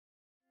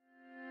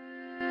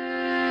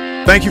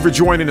Thank you for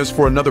joining us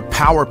for another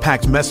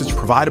power-packed message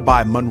provided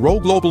by Munroe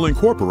Global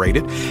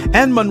Incorporated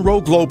and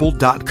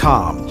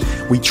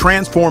MunroeGlobal.com. We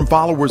transform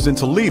followers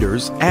into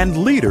leaders and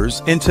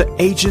leaders into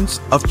agents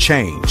of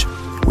change.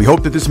 We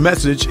hope that this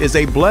message is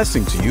a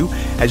blessing to you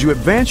as you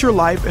advance your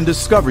life and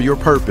discover your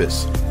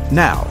purpose.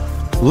 Now,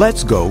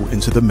 let's go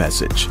into the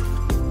message.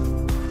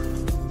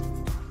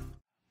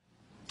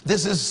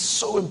 This is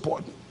so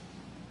important.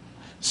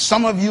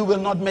 Some of you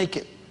will not make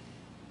it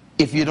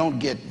if you don't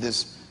get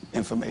this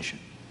information.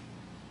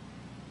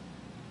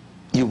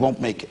 You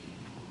won't make it.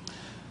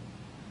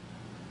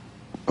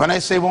 When I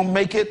say won't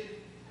make it,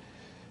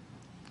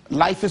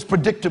 life is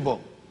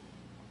predictable.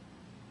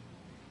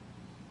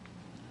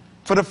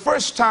 For the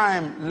first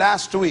time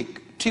last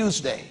week,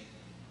 Tuesday,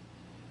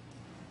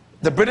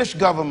 the British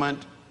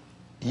government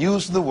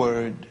used the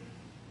word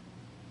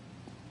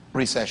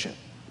recession.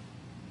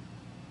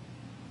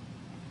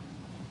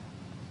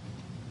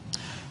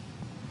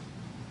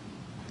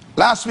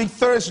 Last week,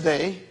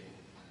 Thursday,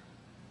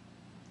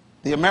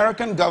 the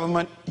American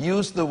government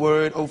used the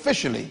word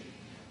officially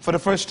for the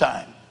first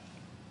time,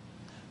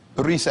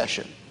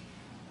 recession.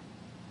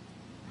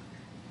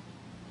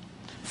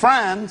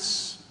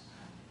 France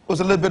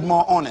was a little bit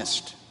more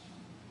honest.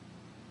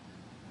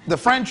 The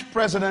French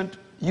president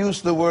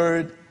used the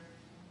word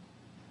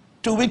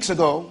 2 weeks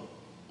ago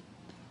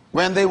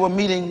when they were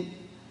meeting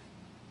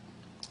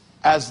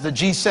as the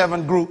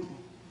G7 group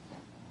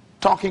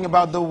talking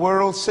about the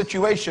world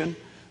situation.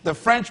 The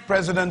French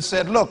president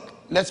said, look,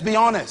 let's be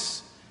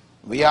honest.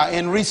 We are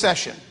in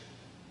recession.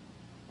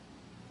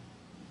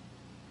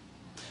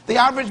 The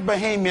average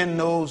Bahamian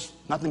knows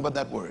nothing but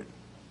that word.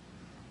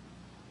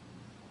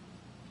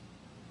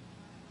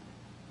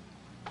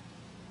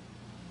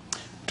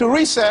 To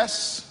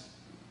recess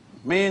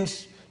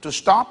means to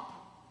stop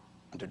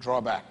and to draw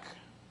back.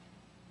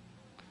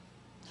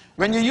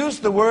 When you use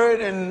the word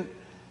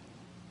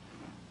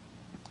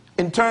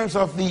in terms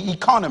of the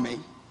economy,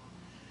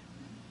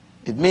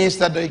 it means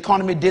that the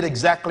economy did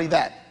exactly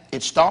that.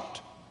 It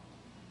stopped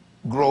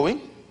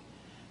growing,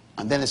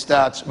 and then it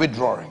starts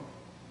withdrawing,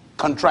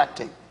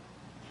 contracting.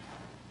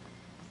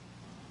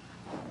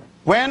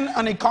 When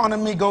an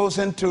economy goes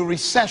into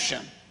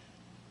recession,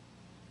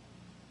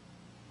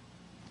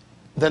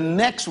 the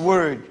next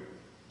word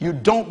you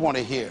don't want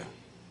to hear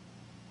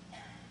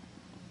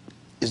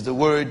is the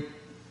word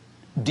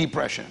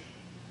depression.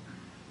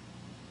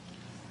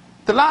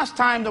 The last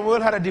time the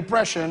world had a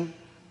depression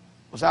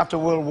was after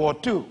World War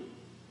II.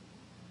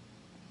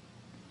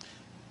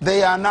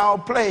 They are now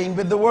playing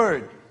with the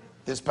word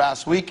this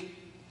past week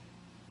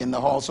in the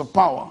halls of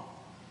power.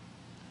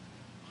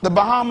 The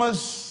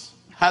Bahamas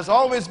has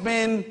always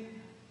been,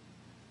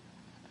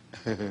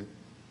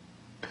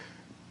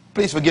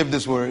 please forgive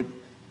this word,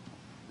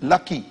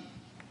 lucky.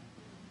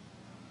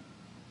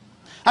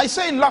 I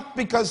say luck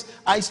because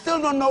I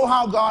still don't know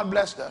how God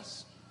blessed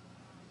us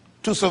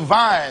to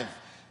survive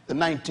the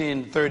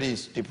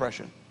 1930s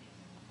depression.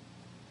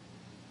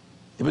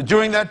 It was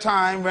during that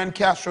time when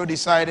Castro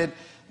decided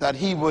that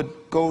he would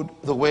go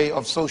the way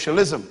of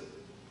socialism.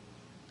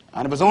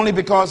 And it was only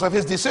because of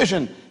his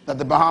decision that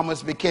the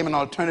Bahamas became an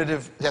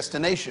alternative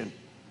destination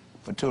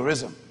for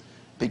tourism,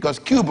 because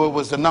Cuba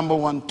was the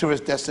 #1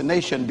 tourist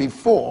destination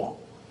before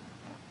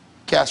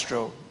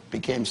Castro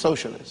became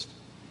socialist.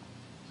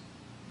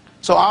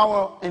 So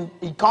our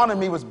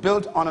economy was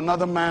built on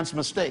another man's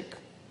mistake.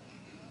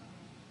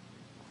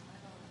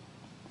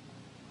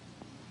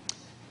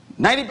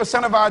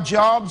 90% of our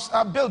jobs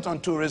are built on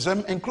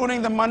tourism,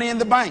 including the money in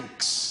the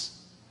banks.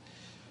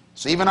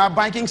 So even our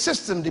banking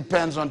system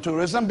depends on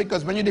tourism,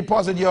 because when you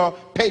deposit your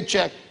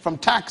paycheck from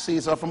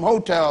taxis or from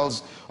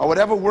hotels or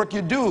whatever work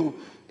you do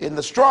in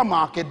the straw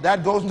market,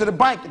 that goes into the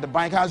bank. And the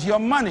bank has your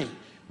money,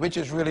 which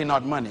is really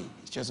not money.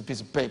 It's just a piece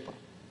of paper.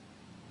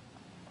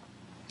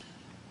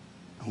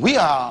 We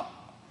are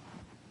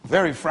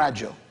very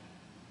fragile.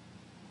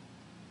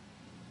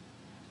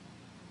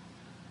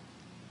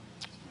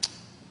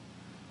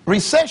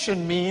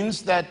 Recession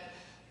means that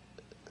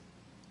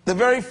the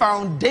very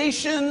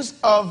foundations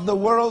of the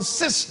world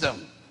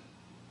system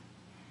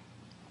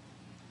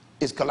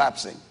is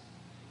collapsing.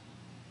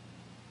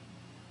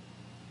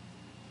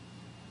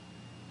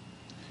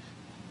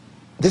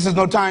 This is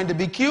no time to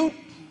be cute,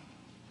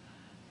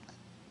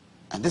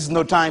 and this is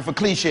no time for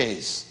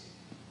cliches.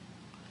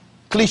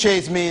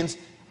 Cliches means,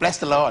 bless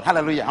the Lord,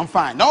 hallelujah, I'm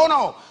fine. No,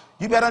 no,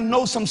 you better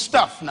know some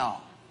stuff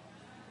now.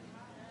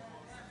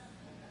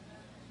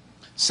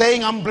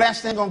 Saying I'm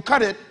blessed ain't gonna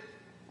cut it.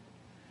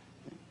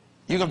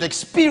 You're going to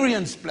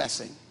experience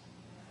blessing.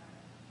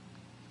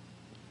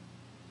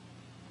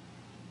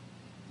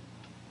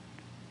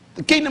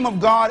 The kingdom of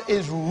God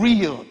is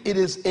real. It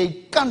is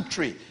a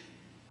country.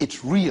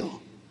 It's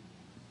real.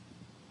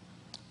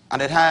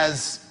 And it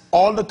has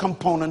all the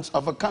components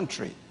of a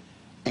country,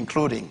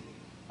 including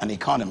an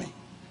economy.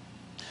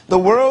 The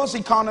world's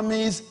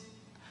economies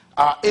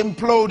are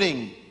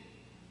imploding.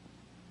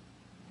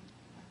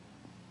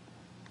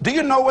 Do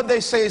you know what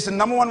they say is the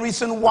 #1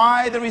 reason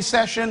why the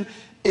recession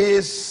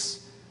is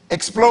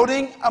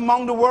exploding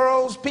among the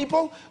world's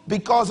people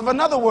because of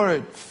another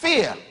word,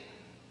 fear.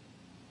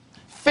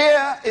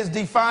 Fear is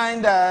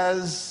defined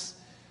as,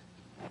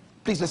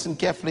 please listen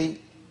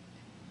carefully,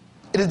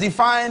 it is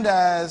defined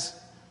as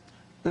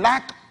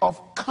lack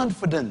of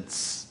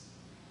confidence.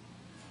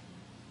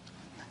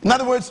 In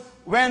other words,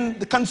 when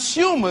the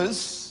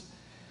consumers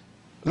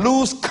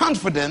lose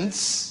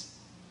confidence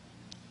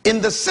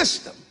in the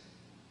system,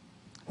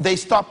 they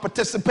stop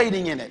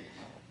participating in it.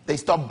 They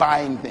stop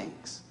buying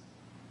things.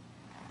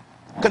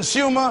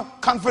 Consumer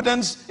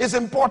confidence is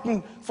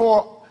important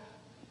for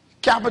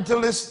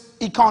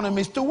capitalist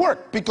economies to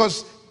work,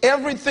 because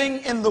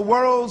everything in the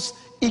world's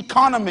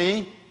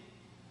economy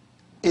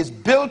is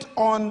built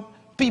on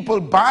people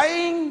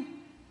buying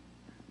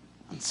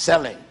and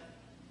selling.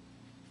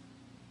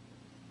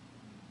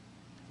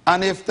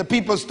 And if the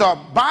people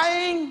stop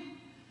buying,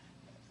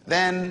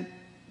 then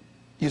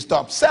you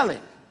stop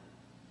selling.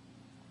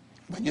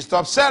 When you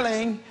stop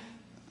selling,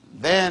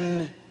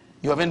 then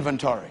you have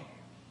inventory.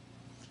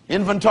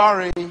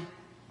 Inventory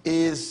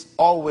is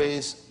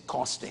always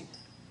costing.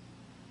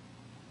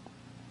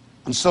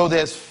 And so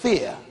there's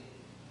fear.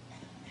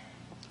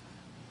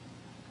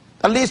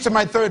 That leads to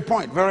my third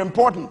point, very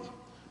important.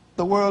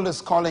 The world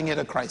is calling it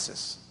a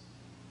crisis.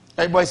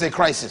 Everybody say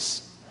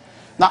crisis.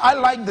 Now, I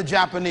like the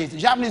Japanese. The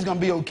Japanese are going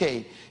to be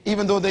okay,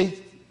 even though they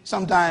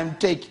sometimes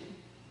take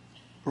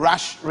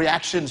rash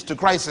reactions to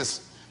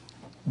crisis.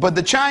 But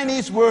the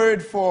Chinese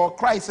word for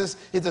crisis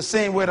is the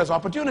same word as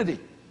opportunity.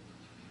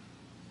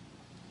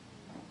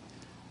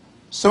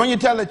 So when you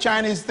tell the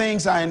Chinese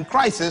things are in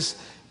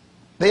crisis,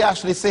 they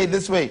actually say it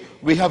this way: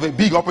 we have a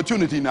big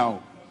opportunity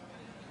now.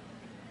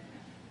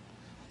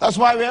 That's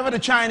why wherever the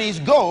Chinese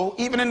go,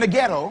 even in the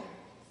ghetto,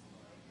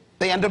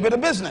 they end up with a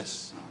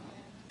business.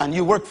 And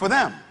you work for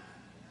them.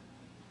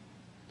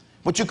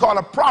 What you call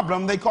a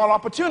problem, they call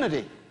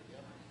opportunity.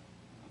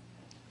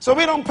 So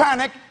we don't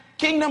panic.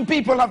 Kingdom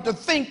people have to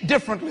think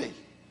differently.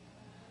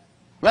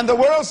 When the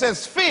world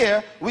says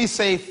fear, we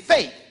say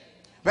faith.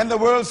 When the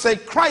world says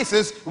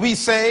crisis, we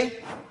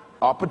say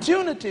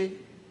opportunity.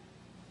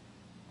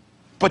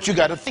 But you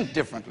got to think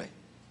differently.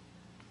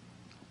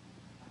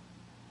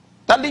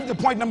 That leads to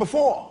point number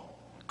 4.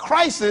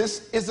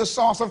 Crisis is the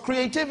source of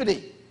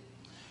creativity.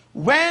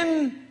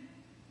 When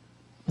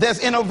there's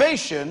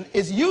innovation,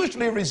 it's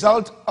usually a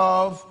result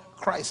of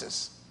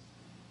crisis.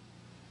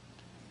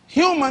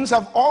 Humans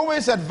have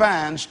always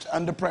advanced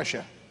under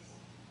pressure.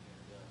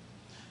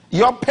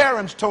 Your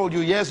parents told you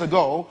years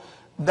ago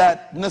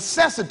that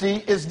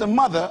necessity is the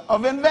mother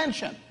of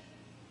invention.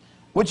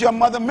 What your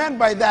mother meant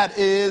by that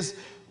is,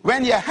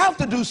 when you have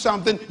to do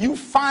something, you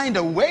find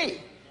a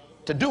way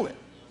to do it.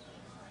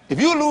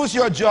 If you lose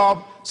your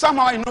job,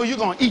 somehow you know you're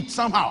going to eat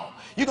somehow.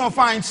 You're going to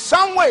find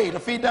some way to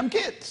feed them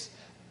kids.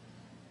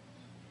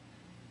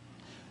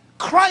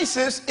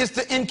 Crisis is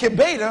the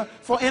incubator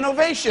for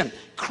innovation.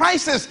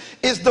 Crisis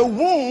is the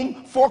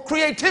womb for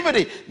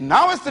creativity.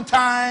 Now is the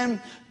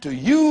time to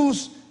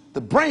use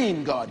the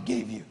brain God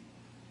gave you.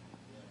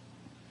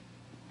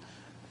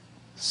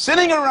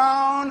 Sitting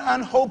around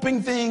and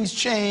hoping things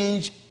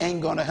change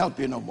ain't going to help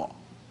you no more.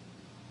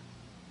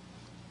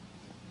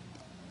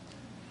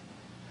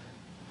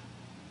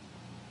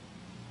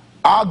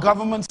 Our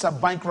governments are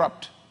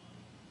bankrupt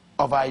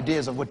of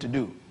ideas of what to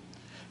do.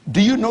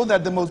 Do you know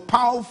that the most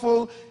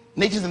powerful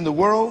nations in the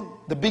world,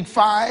 the big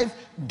 5,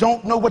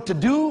 don't know what to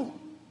do?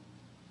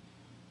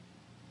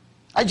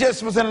 I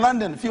just was in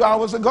London a few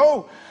hours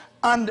ago,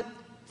 and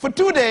for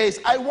 2 days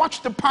I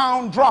watched the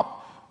pound drop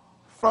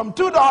from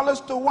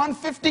 $2 to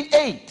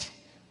 $1.58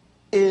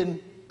 in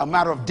a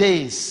matter of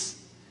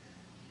days.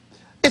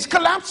 It's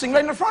collapsing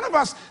right in front of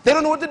us. They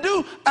don't know what to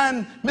do.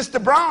 And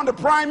Mr. Brown, the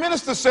Prime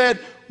Minister, said,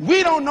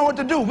 we don't know what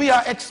to do. We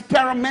are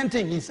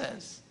experimenting, he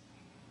says.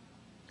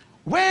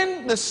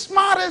 When the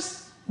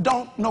smartest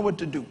don't know what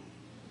to do,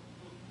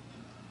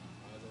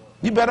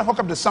 you better hook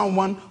up to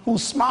someone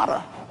who's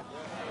smarter.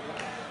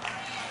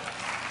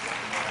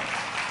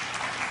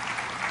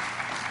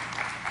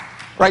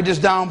 Write this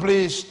down,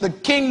 please. The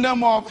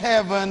kingdom of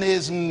heaven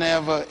is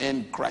never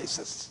in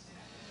crisis.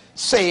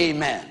 Say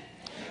amen.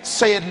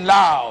 Say it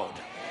loud.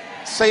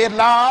 Say it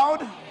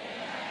loud.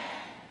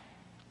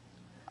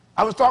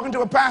 I was talking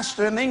to a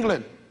pastor in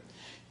England.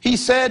 He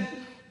said,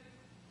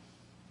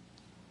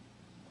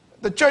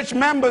 the church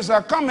members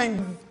are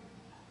coming.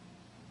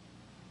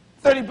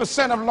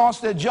 30% have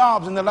lost their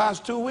jobs in the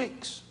last 2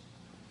 weeks.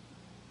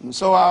 And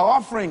so our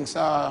offerings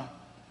are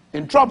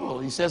in trouble.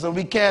 He says, and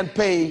we can't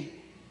pay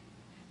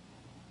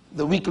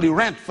the weekly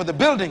rent for the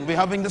building we're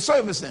having the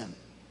service in.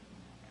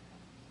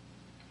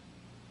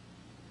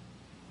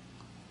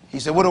 He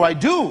said, what do I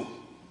do?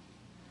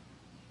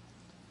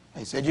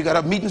 I said, you got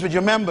to have meetings with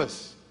your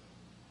members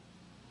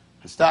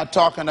and start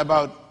talking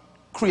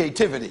about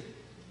creativity.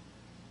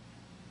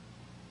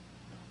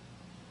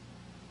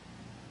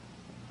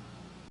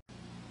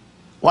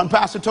 One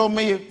pastor told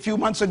me a few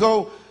months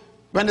ago,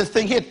 when this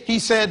thing hit, he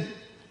said,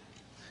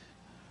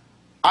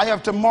 I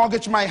have to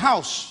mortgage my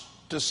house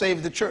to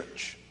save the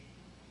church.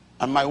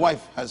 And my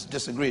wife has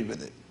disagreed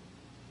with it.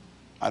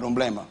 I don't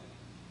blame her.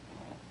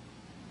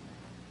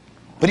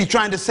 But he's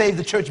trying to save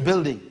the church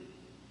building.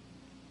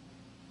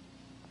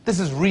 This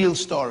is real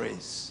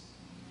stories.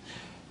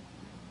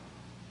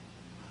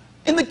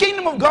 In the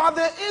kingdom of God,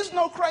 there is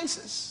no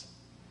crisis.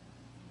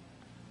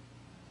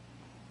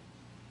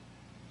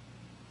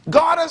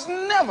 God has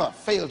never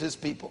failed his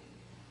people.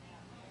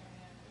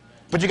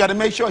 But you got to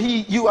make sure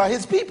you are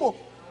his people.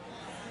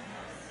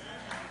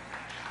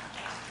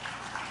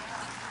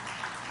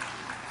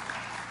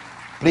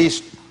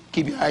 Please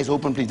keep your eyes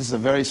open, please. This is a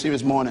very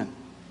serious morning.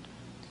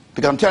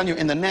 Because I'm telling you,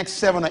 in the next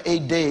 7 or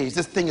 8 days,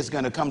 this thing is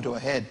going to come to a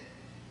head.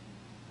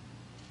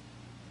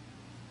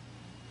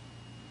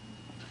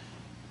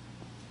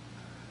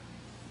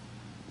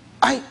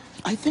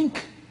 I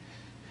think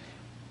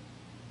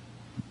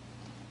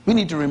we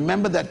need to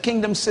remember that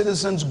kingdom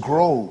citizens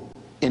grow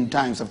in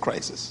times of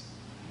crisis.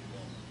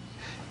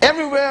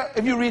 Everywhere,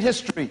 if you read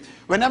history,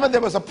 whenever there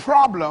was a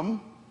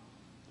problem,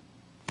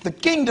 the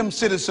kingdom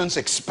citizens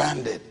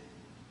expanded.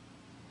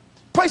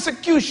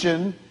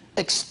 Persecution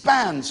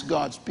expands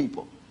God's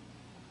people.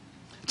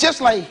 Just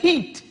like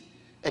heat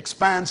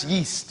expands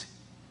yeast.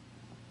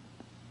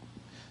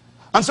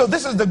 And so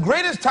this is the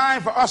greatest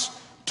time for us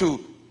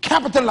to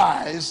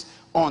capitalize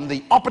on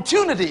the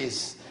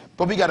opportunities.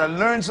 But we got to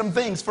learn some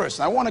things first.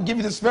 I want to give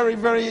you this very,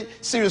 very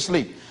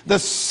seriously. The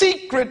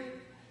secret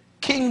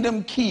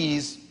kingdom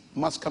keys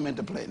must come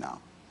into play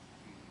now.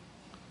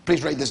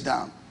 Please write this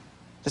down.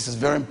 This is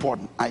very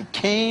important. I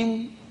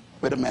came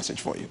with a message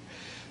for you.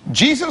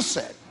 Jesus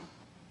said,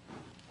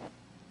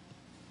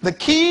 the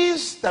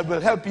keys that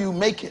will help you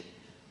make it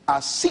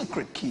are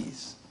secret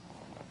keys.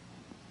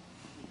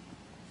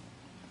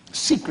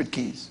 Secret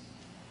keys.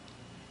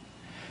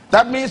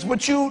 That means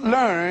what you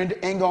learned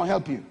ain't going to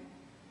help you.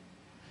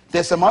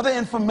 There's some other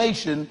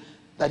information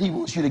that he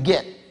wants you to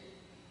get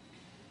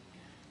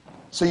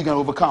so you can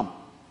overcome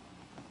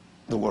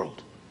the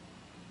world.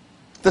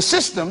 The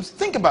systems,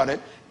 think about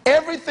it,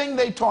 everything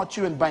they taught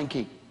you in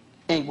banking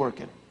ain't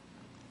working.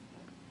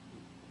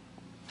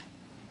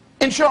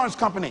 Insurance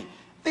company.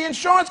 The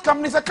insurance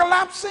companies are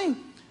collapsing.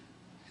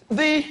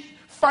 The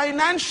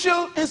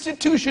financial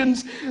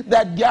institutions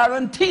that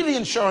guarantee the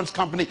insurance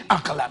company are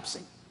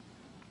collapsing.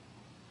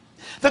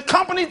 The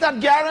companies that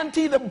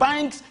guarantee the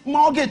bank's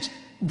mortgage,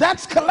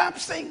 that's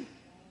collapsing.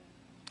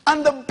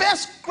 And the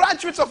best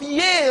graduates of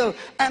Yale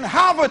and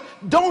Harvard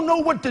don't know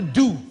what to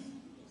do.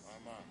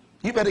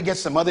 You better get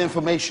some other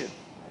information.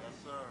 Yes,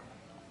 sir.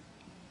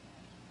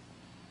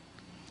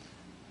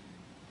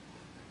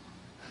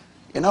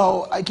 You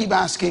know, I keep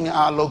asking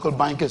our local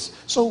bankers,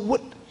 so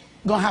what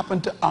gonna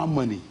happen to our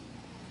money?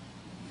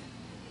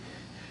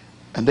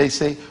 And they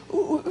say,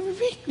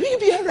 we can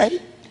be all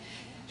right.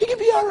 You can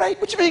be all right.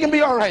 What you mean you can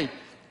be all right?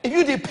 If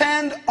you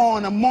depend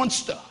on a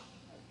monster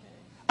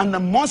and the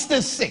monster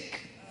is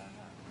sick,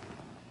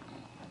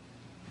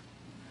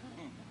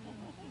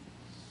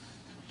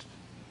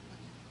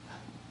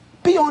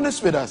 be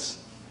honest with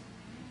us.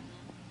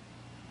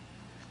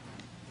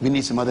 We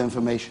need some other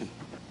information.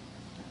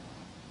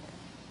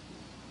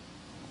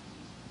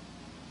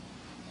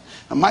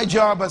 And my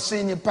job as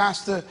senior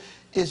pastor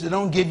is to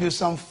don't give you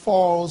some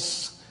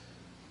false,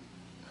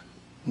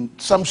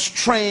 some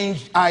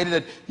strange idea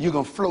that you're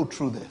going to flow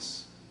through this.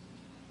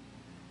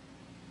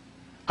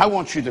 I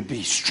want you to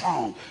be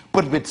strong,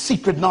 but with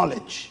secret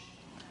knowledge.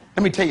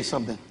 Let me tell you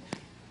something.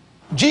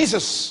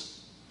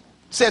 Jesus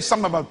said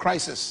something about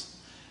crisis.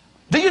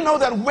 Do you know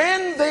that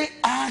when they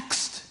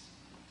asked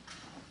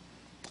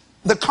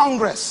the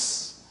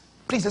Congress,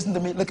 please listen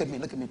to me, look at me,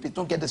 please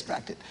don't get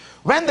distracted.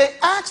 When they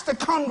asked the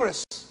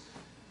Congress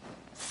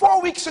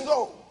 4 weeks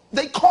ago,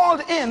 they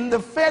called in the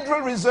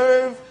Federal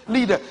Reserve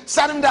leader,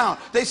 sat him down.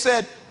 They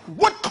said,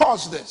 what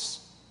caused this?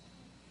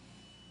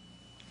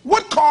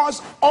 What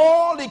caused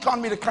all the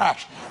economy to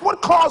crash?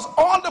 What caused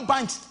all the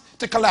banks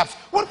to collapse?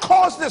 What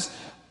caused this?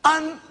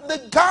 And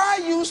the guy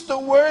used the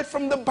word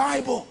from the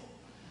Bible,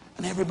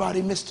 and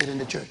everybody missed it in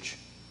the church.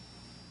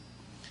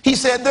 He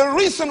said the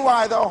reason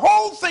why the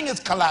whole thing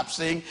is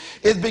collapsing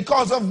is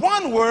because of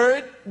one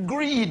word,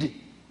 greed.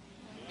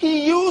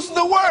 He used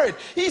the word.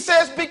 He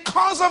says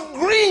because of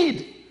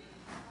greed.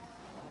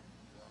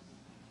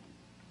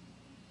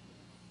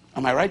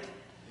 Am I right?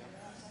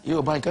 You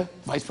a banker,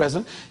 vice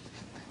president?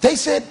 They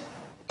said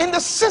in the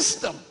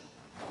system,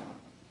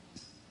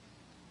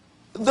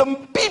 the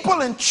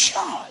people in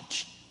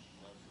charge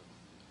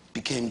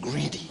became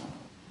greedy.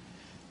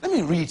 Let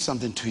me read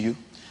something to you.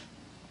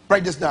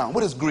 Write this down.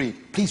 What is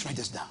greed? Please write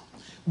this down.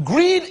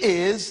 Greed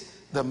is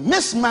the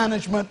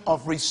mismanagement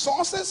of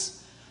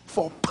resources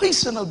for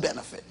personal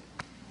benefit.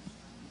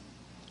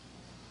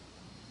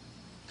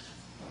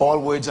 All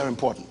words are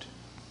important.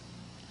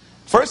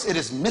 First, it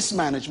is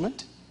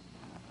mismanagement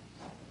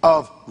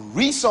of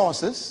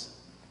resources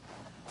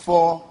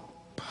for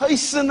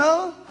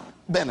personal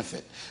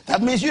benefit.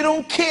 That means you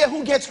don't care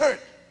who gets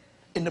hurt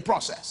in the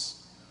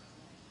process.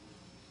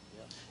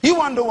 You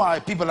wonder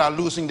why people are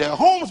losing their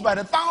homes by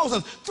the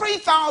thousands.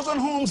 3,000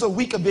 homes a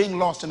week are being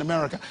lost in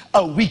America.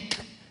 A week.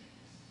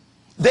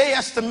 They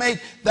estimate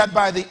that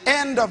by the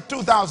end of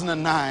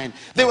 2009,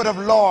 they would have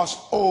lost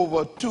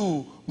over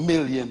 2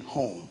 million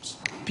homes.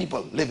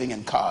 people living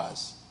in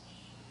cars.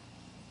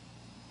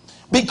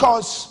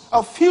 Because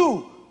a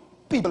few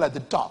people at the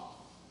top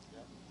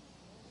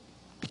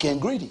became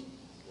greedy.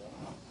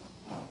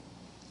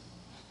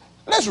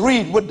 Let's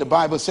read what the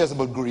Bible says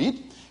about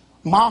greed.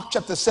 Mark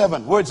chapter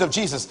 7, words of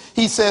Jesus.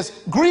 He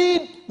says,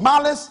 greed,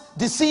 malice,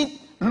 deceit,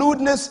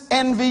 lewdness,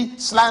 envy,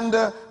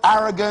 slander,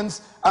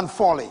 arrogance, and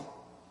folly.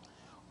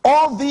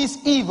 All these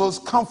evils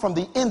come from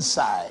the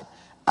inside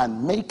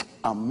and make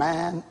a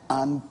man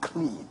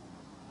unclean.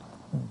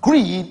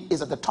 Greed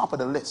is at the top of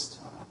the list.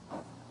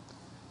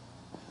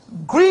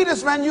 Greed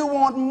is when you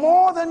want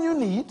more than you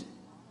need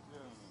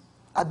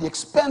at the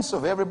expense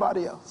of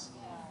everybody else.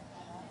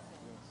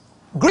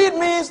 Greed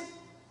means,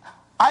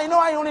 I know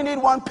I only need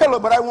one pillow,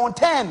 but I want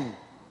 10.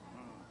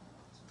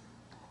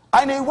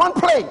 I need one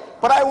plate,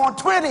 but I want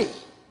 20.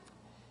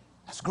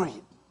 That's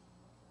greed.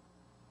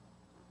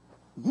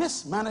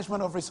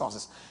 Mismanagement of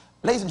resources.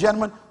 Ladies and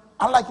gentlemen,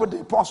 I like what the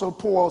Apostle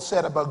Paul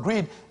said about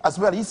greed as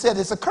well. He said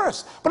it's a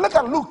curse. But look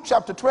at Luke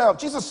chapter 12.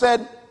 Jesus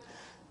said,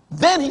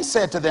 then he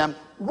said to them,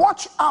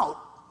 watch out.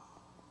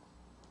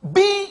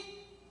 Be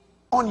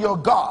on your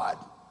guard.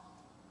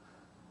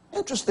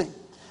 Interesting.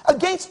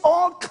 Against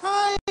all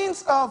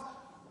kinds of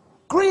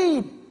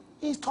greed.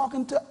 He's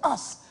talking to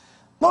us.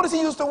 Notice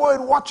he used the word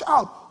watch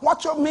out.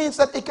 Watch out means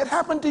that it could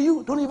happen to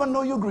you. Don't even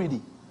know you're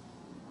greedy.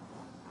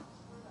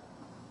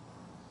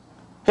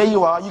 Here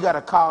you are, you got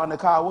a car and the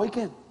car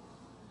working.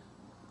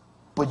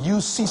 But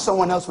you see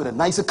someone else with a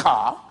nicer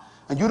car,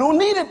 and you don't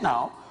need it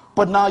now.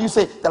 But now you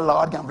say, the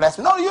Lord can bless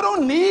me. No, you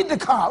don't need the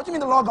car. What do you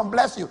mean the Lord can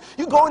bless you?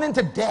 You're going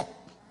into debt.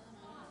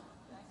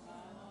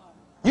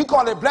 You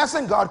call it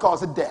blessing, God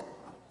calls it debt.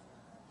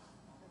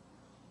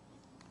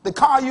 The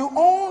car you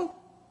own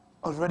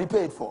was already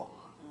paid for.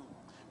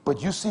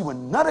 But you see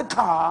another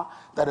car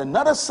that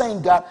another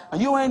saint got,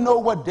 and you ain't know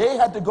what they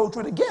had to go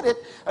through to get it,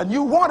 and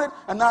you want it,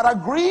 and now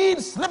that greed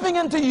slipping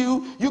into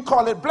you, you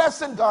call it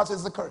blessing, God says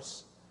it's a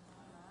curse.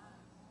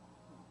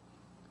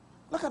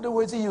 Look at the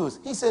words he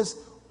used. He says,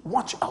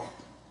 watch out.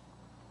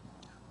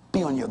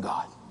 Be on your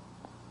guard.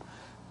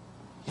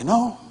 You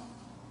know,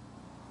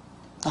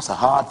 that's a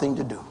hard thing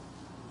to do.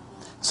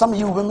 Some of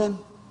you women,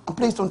 and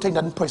please don't take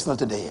that personal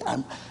today.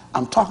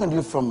 I'm talking to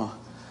you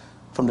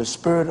from the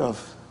spirit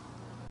of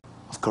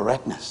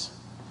correctness.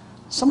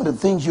 Some of the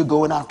things you're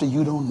going after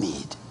you don't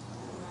need.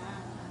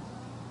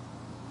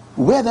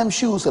 Wear them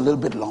shoes a little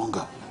bit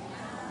longer.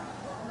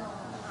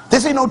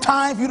 This ain't no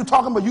time for you to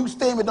talk about you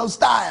staying with no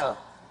style.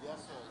 Yes,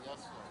 sir. Yes,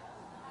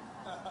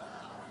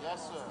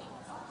 sir.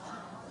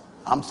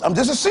 Yes, sir. I'm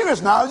just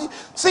serious now.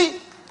 See,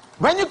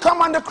 when you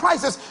come under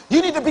crisis,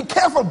 you need to be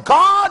careful.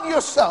 Guard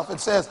yourself. It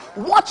says,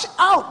 watch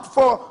out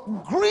for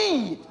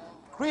greed.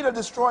 Greed will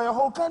destroy a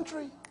whole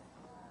country.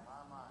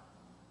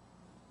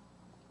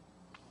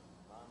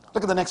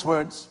 Look at the next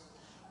words.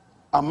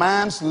 A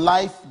man's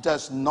life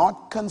does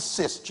not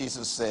consist,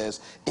 Jesus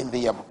says, in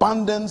the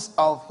abundance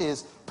of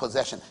his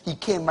possession. He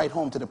came right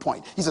home to the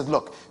point. He says,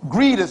 look,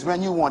 greed is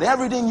when you want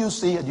everything you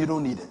see and you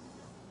don't need it.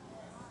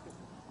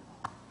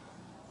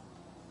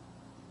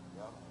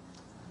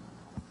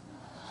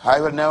 I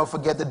will never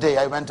forget the day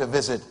I went to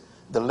visit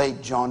the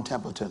late John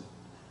Templeton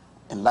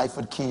in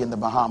Lyford Key in the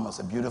Bahamas,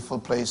 a beautiful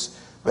place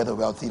where the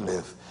wealthy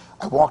live.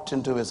 I walked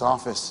into his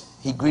office.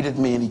 He greeted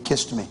me and he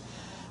kissed me.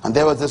 And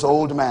there was this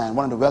old man,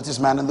 one of the wealthiest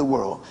men in the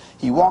world.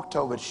 He walked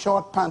out with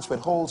short pants with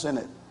holes in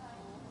it.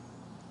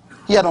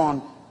 He had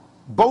on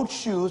boat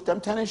shoes, them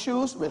tennis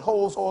shoes, with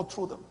holes all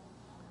through them.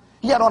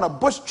 He had on a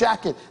bush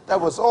jacket that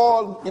was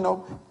all,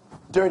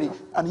 dirty.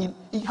 And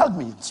he hugged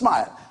me and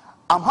smiled.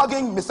 I'm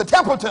hugging Mr.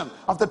 Templeton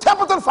of the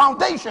Templeton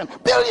Foundation,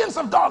 billions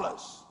of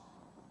dollars.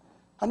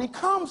 And he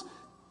comes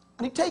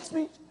and he takes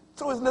me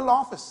through his little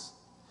office.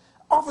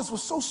 Office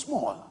was so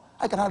small,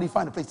 I could hardly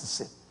find a place to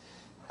sit.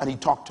 And he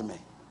talked to me.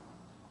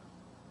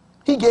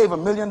 He gave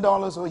 $1 million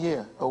a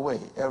year away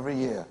every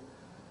year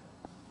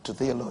to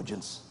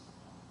theologians.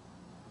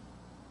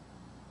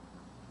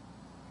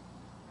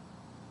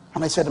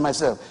 And I said to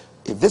myself,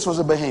 if this was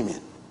a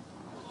Bahamian,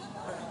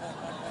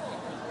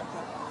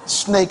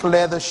 snake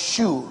leather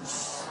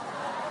shoes,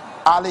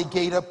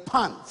 alligator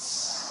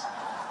pants,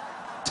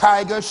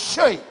 tiger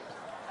shirt,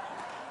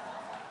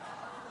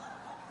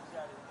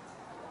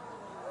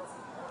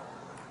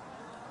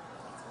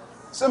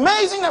 it's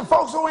amazing that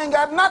folks who ain't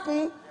got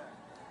nothing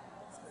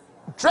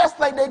dressed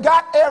like they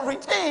got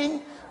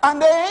everything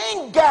and they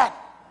ain't got.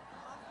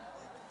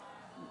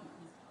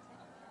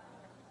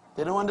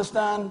 They don't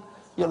understand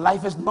your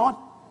life is not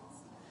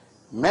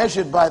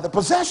measured by the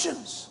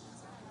possessions.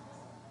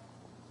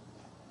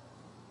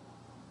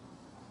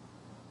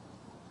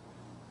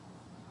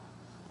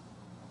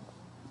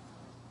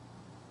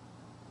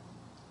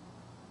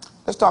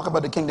 Let's talk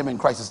about the kingdom in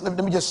crisis.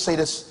 Let me just say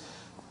this.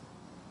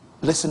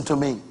 Listen to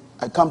me.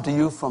 I come to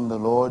you from the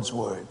Lord's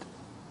word.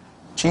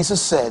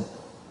 Jesus said,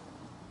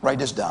 write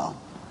this down.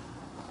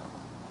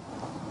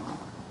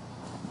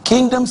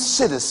 Kingdom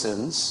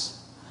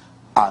citizens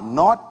are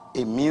not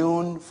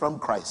immune from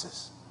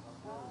crisis.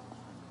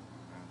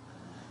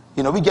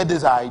 We get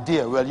this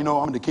idea, well,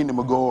 I'm in the kingdom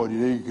of God,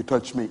 you can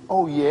touch me.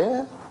 Oh,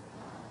 yeah?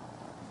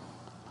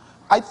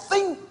 I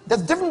think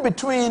there's a difference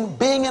between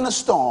being in a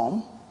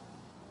storm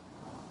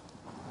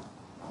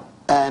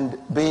and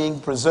being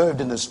preserved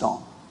in the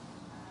storm.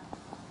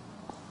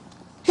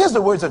 Here's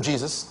the words of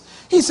Jesus.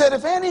 He said,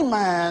 if any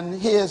man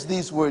hears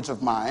these words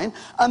of mine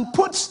and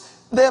puts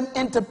them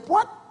into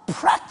what?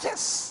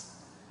 Practice.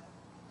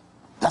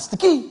 That's the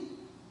key.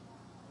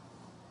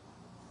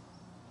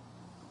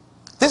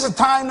 This is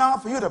time now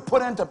for you to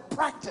put into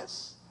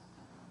practice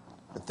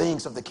the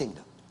things of the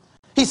kingdom.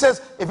 He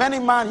says, if any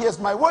man hears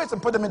my words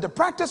and put them into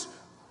practice,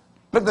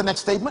 look at the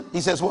next statement.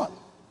 He says what?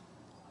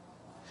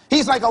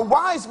 He's like a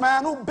wise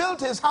man who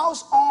built his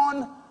house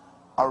on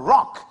a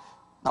rock.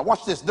 Now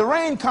watch this. The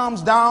rain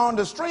comes down,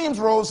 the streams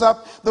rose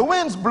up, the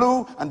winds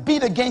blew and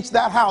beat against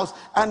that house,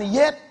 and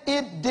yet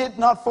it did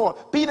not fall.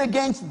 Beat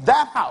against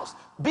that house.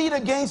 Beat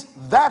against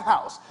that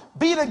house.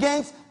 Beat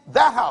against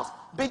that house.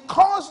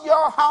 Because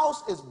your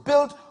house is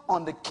built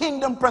on the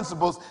kingdom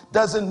principles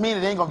doesn't mean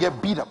it ain't gonna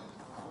get beat up.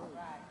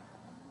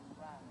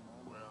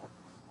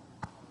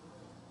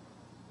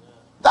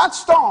 That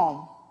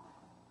storm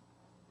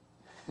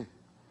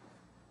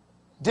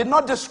did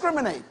not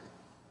discriminate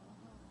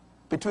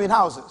between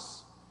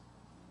houses.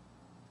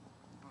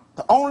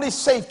 The only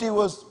safety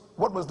was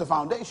what was the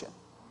foundation.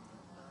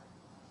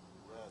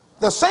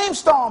 The same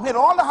storm hit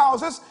all the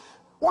houses.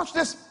 Watch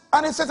this.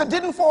 And it says it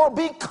didn't fall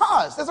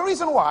because there's a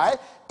reason why.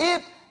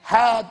 It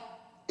had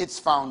its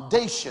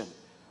foundation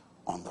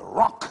on the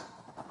rock,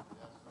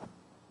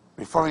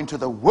 referring to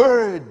the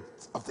word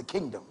of the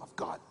kingdom of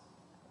God.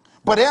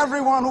 But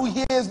everyone who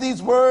hears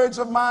these words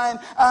of mine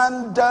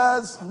and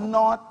does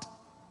not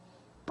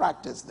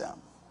practice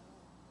them.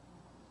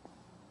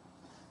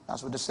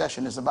 That's what the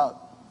session is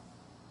about.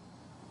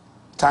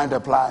 Time to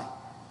apply.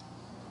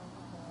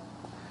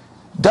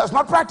 Does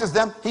not practice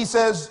them. He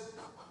says,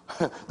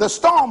 the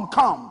storm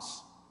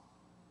comes.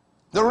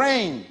 The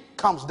rain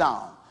comes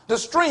down. The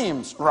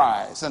streams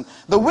rise. And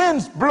the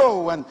winds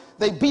blow and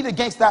they beat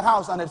against that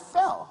house and it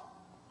fell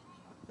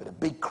with a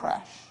big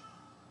crash.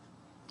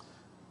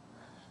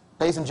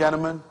 Ladies and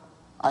gentlemen,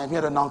 I am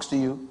here to announce to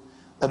you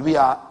that we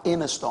are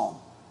in a storm.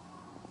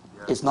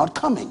 It's not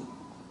coming.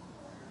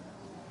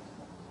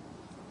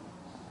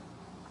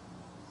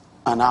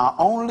 And our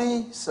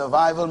only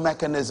survival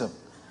mechanism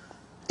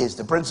is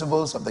the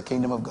principles of the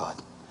kingdom of God,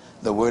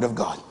 the word of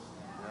God.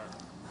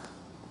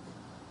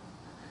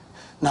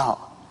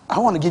 Now, I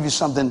want to give you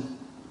something,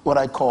 what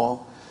I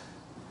call,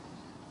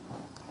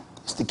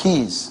 it's the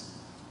keys.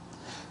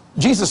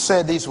 Jesus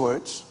said these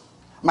words,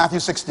 Matthew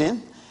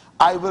 16,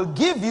 I will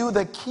give you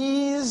the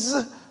keys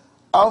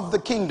of the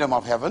kingdom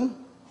of heaven.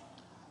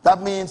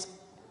 That means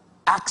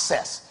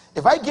access.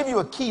 If I give you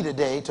a key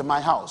today to my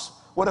house,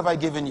 what have I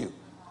given you?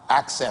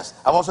 Access.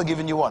 I've also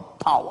given you what?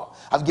 Power.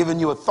 I've given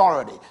you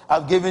authority.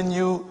 I've given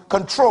you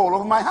control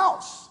over my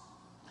house.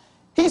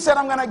 He said,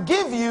 I'm going to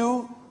give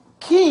you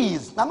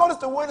keys. Now notice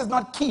the word is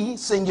not key,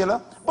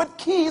 singular, but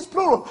keys,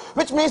 plural,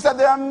 which means that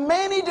there are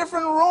many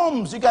different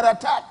rooms you got to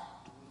attack.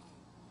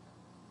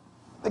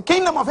 The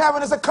kingdom of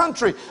heaven is a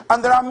country,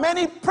 and there are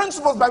many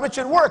principles by which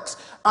it works.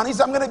 And he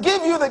said, I'm going to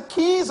give you the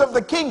keys of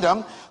the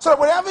kingdom, so that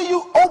whatever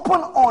you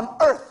open on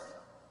earth,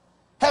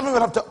 heaven will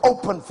have to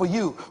open for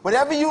you.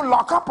 Whatever you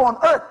lock up on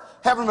earth,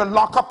 heaven will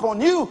lock up on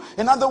you.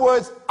 In other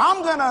words,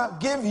 I'm going to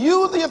give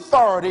you the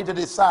authority to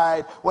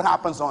decide what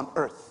happens on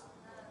earth.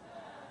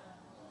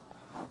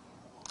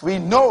 We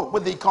know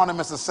what the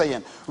economists are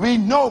saying. We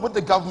know what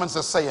the governments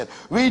are saying.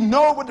 We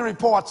know what the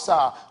reports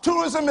are.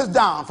 Tourism is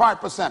down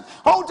 5%.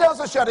 Hotels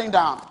are shutting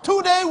down.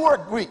 2-day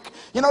work week.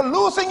 You know,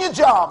 losing your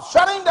job,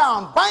 shutting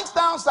down, banks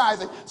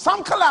downsizing,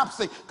 some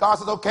collapsing. God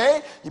says,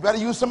 okay, you better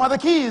use some other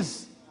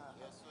keys.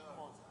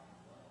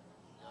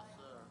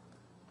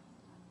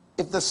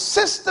 If the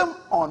system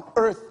on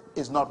earth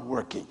is not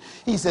working,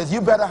 he says, you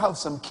better have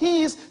some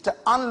keys to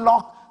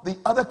unlock the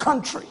other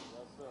country.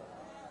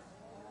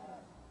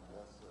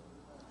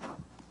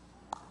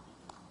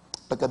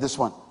 Look at this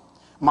one.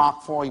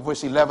 Mark 4,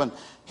 verse 11.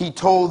 He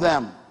told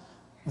them,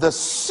 the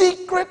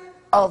secret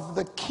of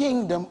the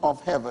kingdom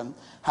of heaven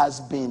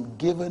has been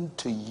given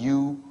to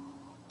you,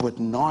 but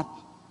not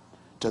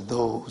to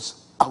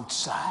those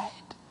outside.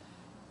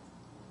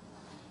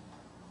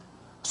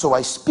 So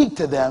I speak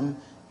to them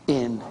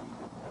in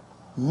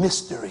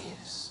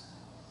mysteries,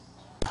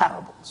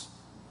 parables.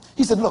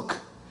 He said, look,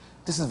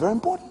 this is very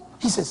important.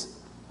 He says,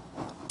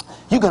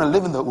 you're going to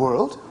live in the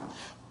world,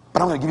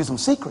 but I'm going to give you some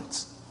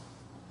secrets.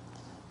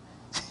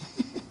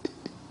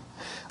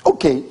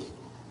 Okay,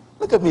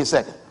 look at me a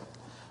second.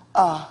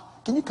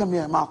 Can you come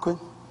here, Marquin?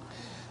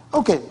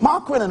 Okay,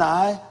 Marquin and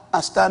I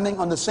are standing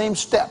on the same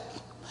step.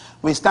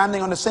 We're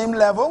standing on the same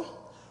level.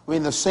 We're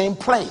in the same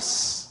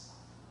place.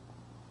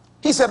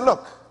 He said,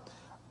 look,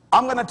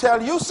 I'm going to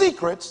tell you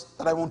secrets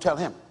that I won't tell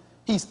him.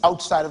 He's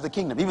outside of the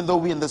kingdom, even though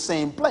we're in the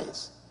same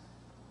place.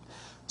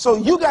 So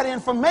you got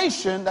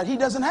information that he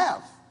doesn't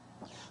have.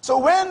 So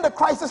when the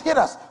crisis hit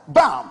us,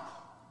 bam,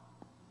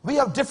 we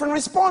have different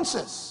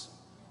responses.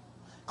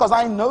 Because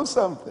I know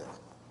something,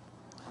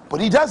 but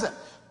he doesn't.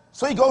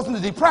 So he goes into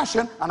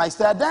depression and I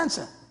start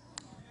dancing.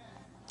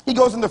 He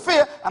goes into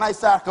fear, and I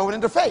start going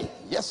into faith.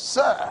 Yes,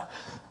 sir.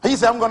 He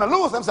said, I'm going to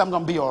lose them, so I'm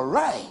going to be all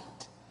right.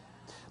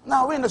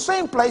 Now, we're in the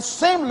same place,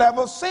 same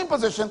level, same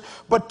position,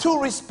 but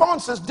two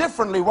responses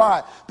differently.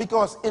 Why?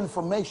 Because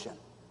information.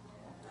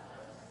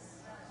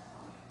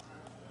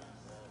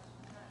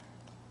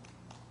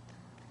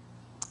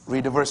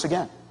 Read the verse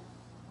again.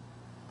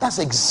 That's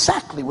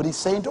exactly what he's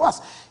saying to us.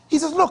 He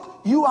says,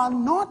 look, you are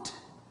not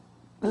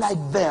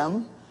like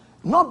them,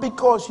 not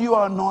because you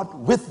are not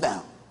with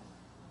them.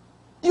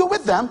 You're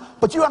with them,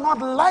 but you are not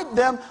like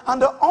them,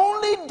 and the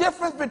only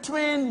difference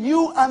between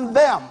you and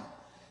them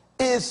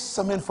is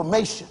some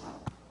information.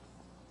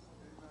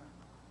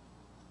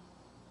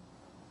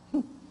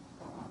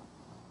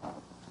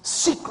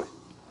 Secret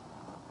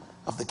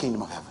of the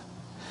kingdom of heaven.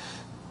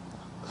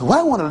 What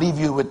I want to leave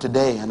you with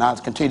today, and I'll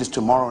continue this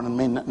tomorrow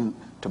and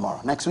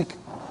tomorrow, next week.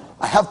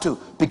 I have to,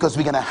 because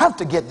we're going to have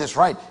to get this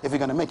right if we're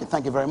going to make it.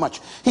 Thank you very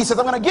much. He says,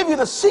 I'm going to give you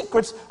the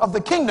secrets of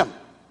the kingdom,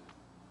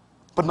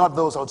 but not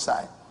those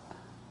outside.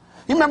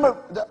 You remember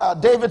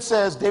David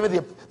says,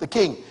 David the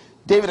king,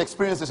 David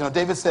experienced this.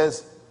 David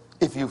says,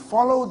 if you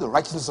follow the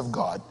righteousness of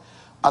God,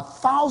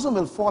 1,000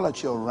 will fall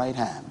at your right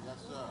hand.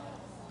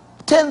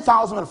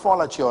 10,000 will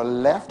fall at your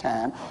left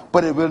hand,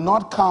 but it will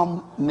not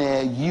come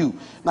near you.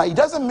 Now, he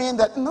doesn't mean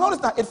that,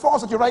 notice now, it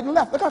falls at your right and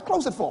left. Look how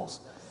close it falls.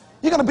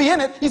 You're going to be in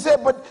it. He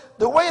said, but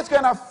the way it's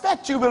going to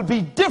affect you will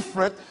be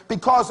different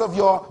because of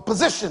your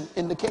position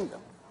in the kingdom.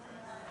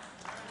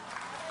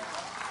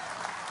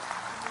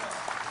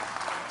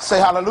 Say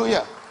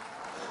hallelujah.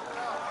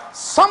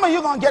 Some of you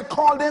are going to get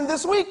called in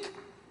this week.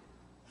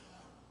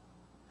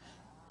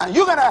 And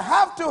you're going to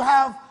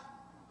have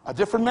a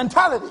different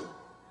mentality,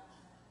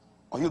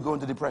 or you'll go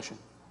into depression.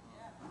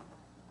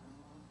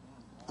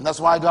 And that's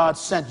why God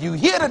sent you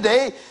here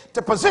today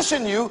to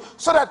position you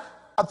so that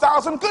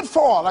 1,000 could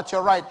fall at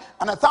your right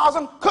and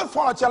 1,000 could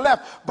fall at your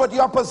left. But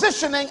your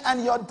positioning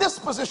and your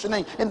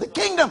dispositioning in the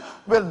kingdom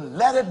will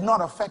let it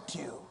not affect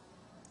you.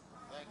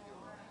 Thank you.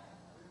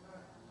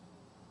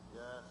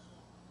 Yes.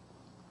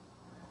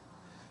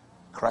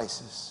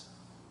 Crisis.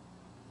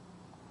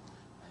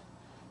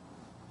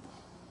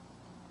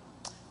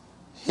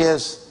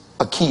 Here's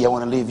a key I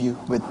want to leave you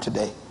with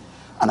today.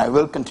 And I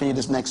will continue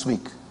this next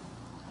week.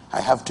 I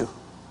have to.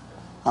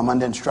 I'm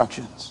under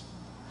instructions.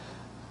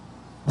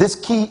 This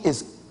key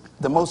is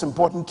the most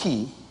important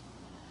key.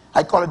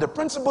 I call it the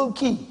principal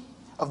key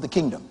of the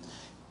kingdom.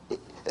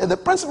 The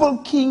principal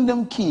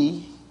kingdom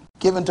key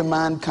given to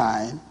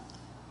mankind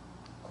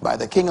by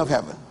the King of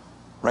Heaven,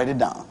 write it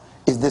down,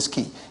 is this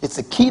key. It's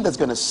the key that's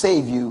going to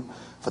save you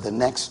for the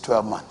next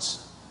 12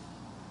 months.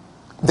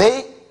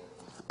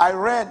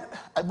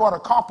 I bought a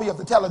copy of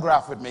the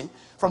Telegraph with me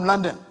from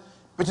London,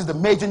 which is the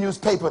major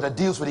newspaper that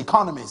deals with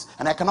economies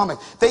and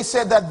economics. They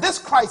said that this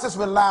crisis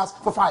will last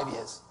for 5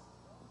 years.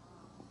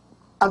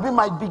 And we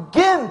might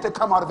begin to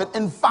come out of it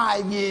in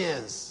 5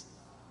 years.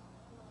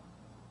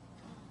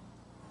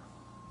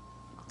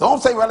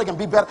 Don't say, well, it can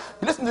be better.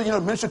 You listen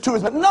to, Ministry of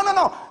Tourism.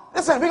 No.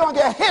 Listen, we're going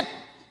to get hit.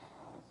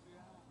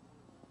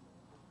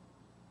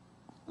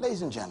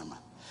 Ladies and gentlemen,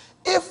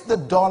 if the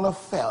dollar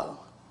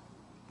fell,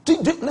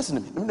 listen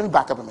to me. Let me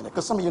back up a minute,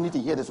 because some of you need to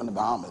hear this from the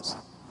Bahamas.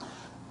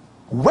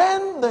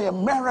 When the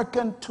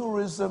American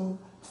tourism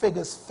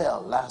figures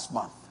fell last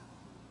month,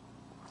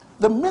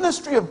 the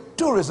Ministry of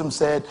Tourism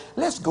said,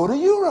 let's go to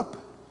Europe.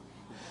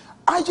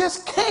 I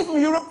just came from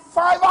Europe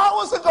 5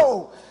 hours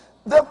ago.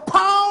 The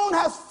pound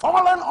has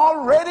fallen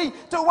already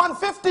to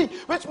 150,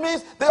 which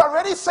means they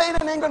already saying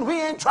in England,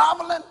 we ain't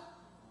traveling.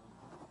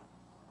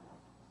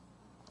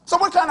 So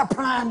what kind of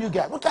plan you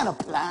get? What kind of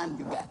plan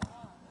you get?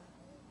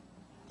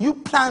 You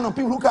plan on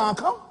people who can't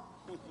come?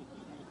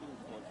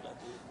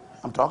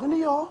 I'm talking to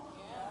y'all.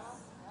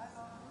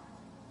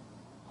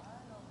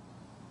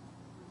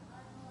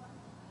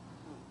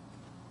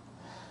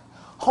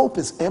 Hope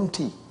is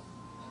empty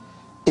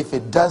if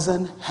it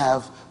doesn't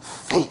have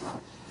faith.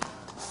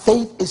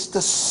 Faith is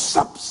the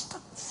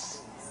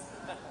substance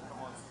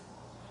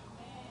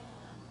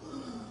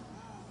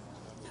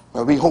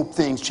where we hope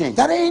things change.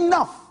 That ain't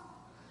enough.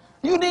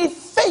 You need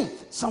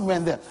faith somewhere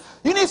in there.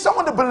 You need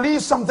someone to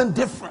believe something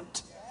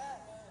different.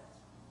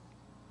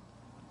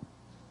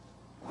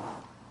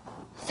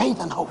 Faith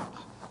and hope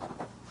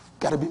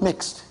got to be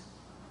mixed.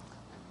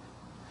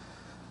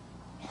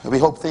 We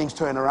hope things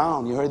turn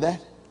around. You heard that?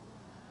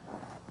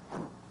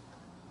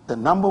 The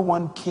number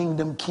one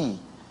kingdom key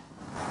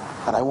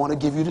that I want to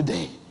give you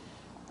today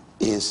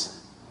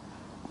is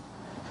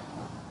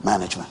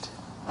management.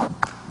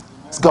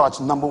 It's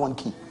God's number one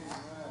key.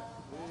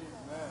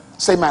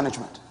 Say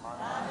management.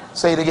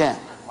 Say it again.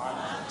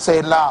 Say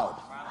it loud.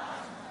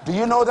 Do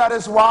you know that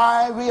is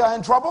why we are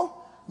in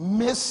trouble?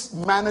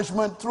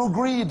 Mismanagement through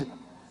greed.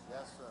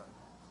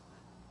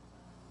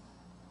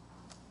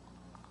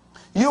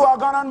 You are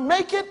going to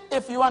make it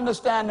if you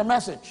understand the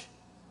message.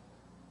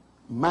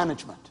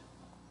 Management.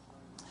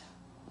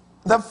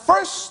 The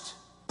first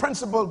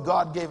principle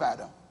God gave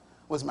Adam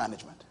was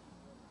management.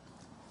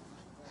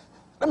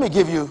 Let me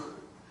give you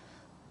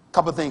a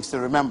couple of things to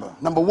remember.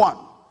 Number one,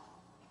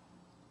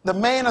 The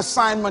main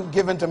assignment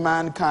given to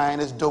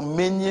mankind is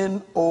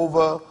dominion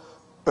over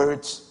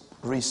Earth's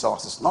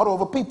resources, not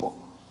over people.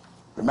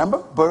 Remember,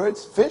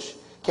 birds, fish,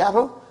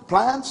 cattle,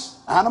 plants,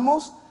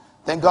 animals.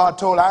 Then God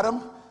told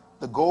Adam,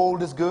 the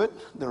gold is good,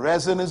 the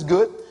resin is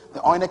good,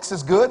 the onyx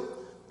is good.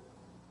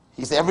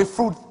 He said, every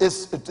fruit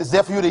is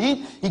there for you to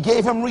eat. He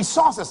gave him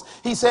resources.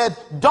 He said,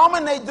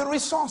 dominate the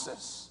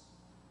resources.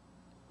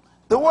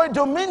 The word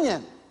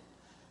dominion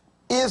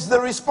is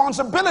the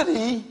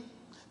responsibility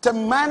to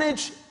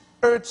manage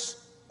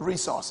Earth's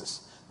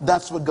resources.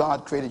 That's what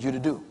God created you to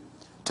do,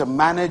 to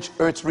manage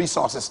Earth's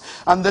resources.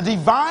 And the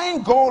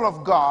divine goal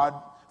of God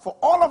for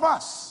all of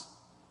us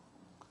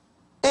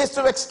is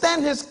to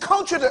extend his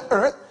culture to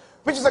earth,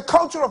 which is a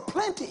culture of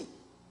plenty.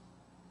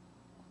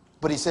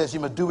 But he says you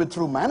must do it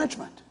through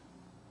management.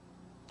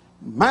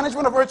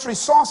 Management of Earth's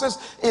resources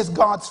is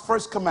God's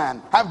first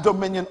command. Have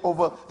dominion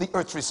over the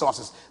Earth's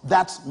resources.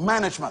 That's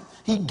management.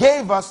 He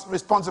gave us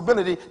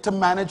responsibility to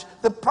manage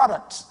the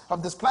products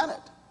of this planet.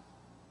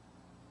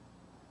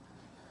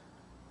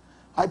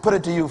 I put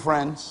it to you,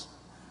 friends.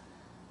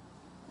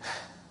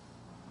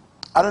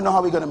 I don't know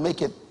how we're going to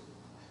make it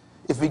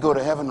if we go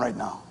to heaven right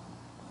now.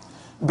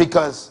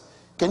 Because,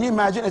 can you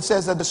imagine? It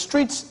says that the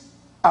streets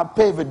are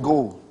paved with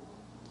gold.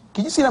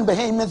 Can you see them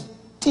behemoths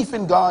teeth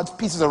in God's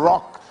pieces of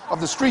rock of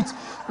the streets?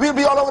 We'll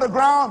be all over the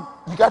ground.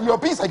 You got your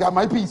piece, I got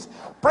my piece.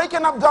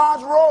 Breaking up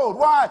God's road.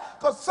 Why?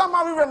 Because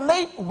somehow we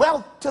relate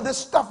wealth to this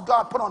stuff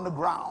God put on the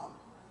ground.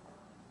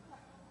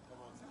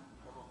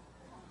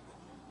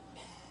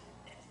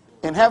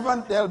 In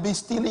heaven, there'll be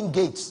stealing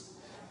gates.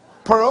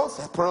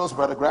 Pearls, pearls,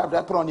 brother, grab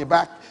that, put on your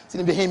back. See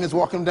the behemoths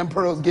walking them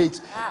pearls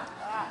gates.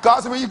 God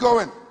said, where you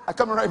going? I'm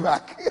coming right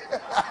back.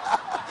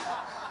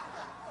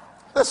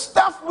 The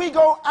stuff we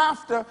go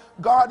after,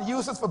 God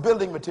uses for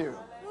building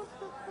material.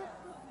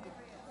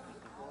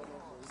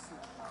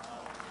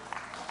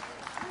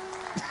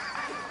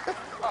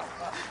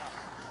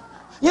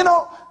 You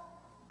know,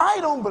 I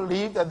don't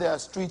believe that there are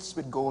streets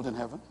with gold in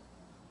heaven.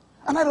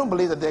 And I don't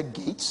believe that there are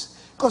gates,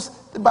 because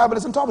the Bible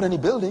doesn't talk about any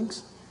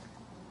buildings.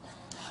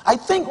 I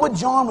think what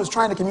John was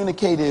trying to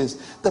communicate is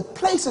the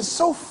place is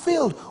so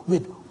filled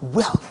with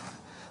wealth.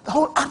 The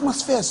whole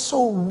atmosphere is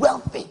so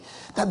wealthy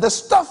that the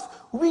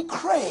stuff we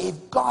crave,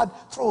 God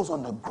throws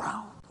on the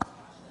ground.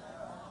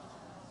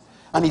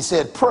 And he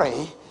said,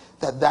 pray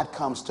that that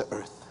comes to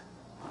earth.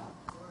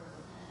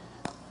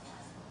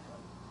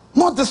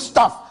 Not the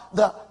stuff,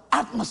 the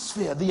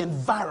atmosphere, the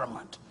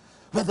environment,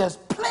 where there's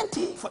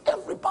plenty for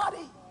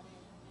everybody.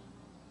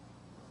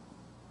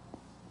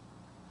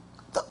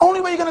 The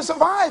only way you're going to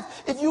survive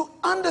if you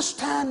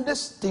understand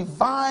this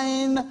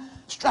divine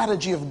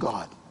strategy of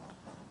God.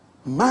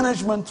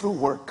 Management through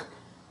work.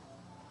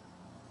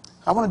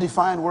 I want to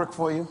define work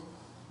for you.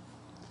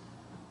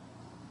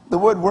 The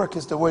word work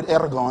is the word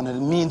ergon,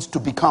 and it means to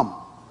become.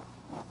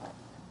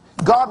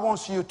 God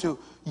wants you to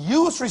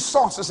use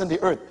resources in the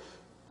earth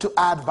to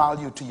add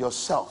value to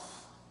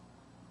yourself,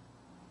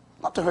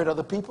 not to hurt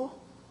other people.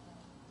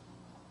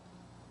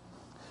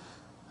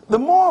 The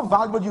more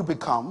valuable you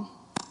become,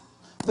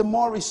 the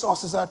more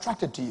resources are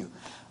attracted to you.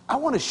 I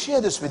want to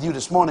share this with you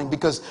this morning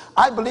because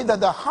I believe that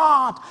the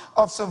heart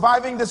of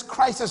surviving this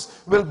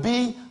crisis will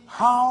be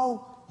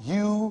how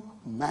you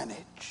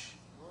manage.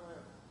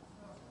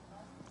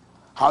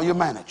 How you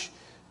manage.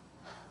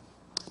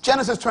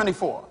 Genesis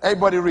 24.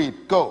 Everybody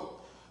read. Go.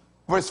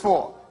 Verse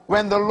 4.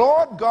 When the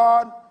Lord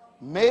God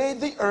made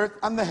the earth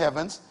and the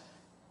heavens,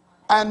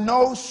 and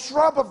no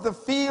shrub of the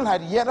field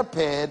had yet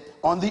appeared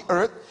on the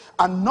earth,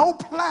 and no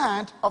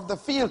plant of the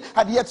field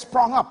had yet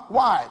sprung up.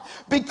 Why?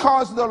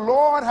 Because the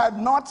Lord had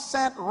not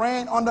sent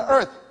rain on the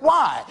earth.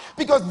 Why?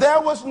 Because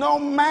there was no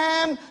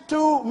man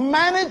to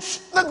manage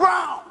the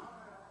ground.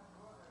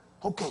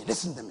 Okay,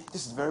 listen to me.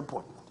 This is very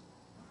important.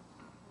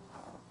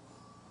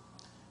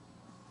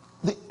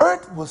 The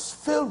earth was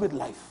filled with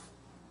life,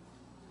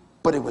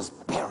 but it was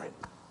barren.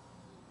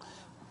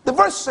 The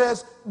verse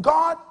says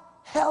God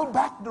held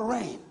back the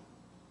rain.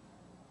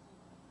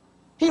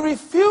 He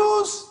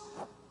refused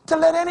to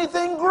let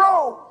anything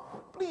grow.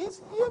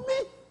 Please hear me.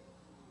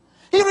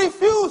 He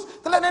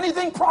refused to let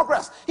anything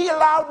progress. He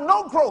allowed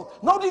no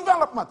growth, no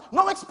development,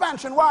 no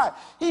expansion. Why?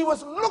 He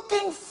was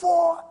looking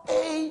for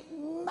a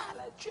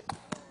manager.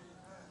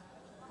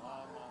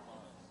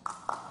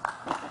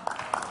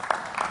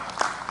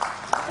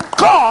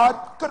 God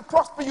could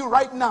prosper you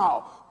right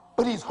now,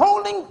 but he's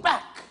holding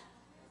back.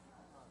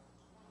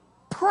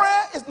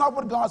 Prayer is not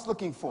what God's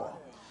looking for.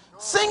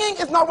 Singing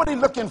is not what he's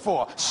looking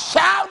for.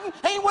 Shouting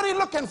ain't what he's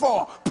looking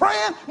for.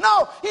 Praying,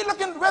 no. He's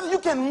looking whether you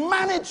can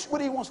manage what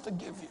he wants to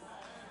give you.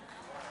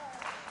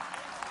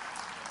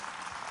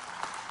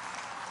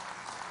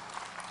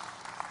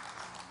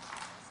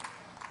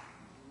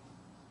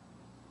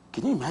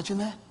 Can you imagine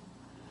that?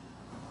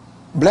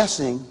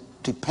 Blessing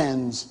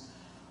depends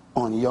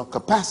on your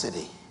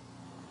capacity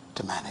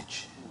to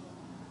manage.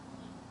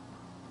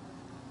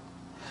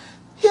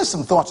 Here's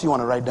some thoughts you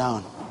want to write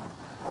down.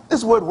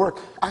 This word work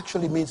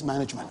actually means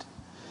management.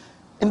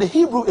 In the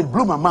Hebrew, it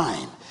blew my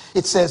mind.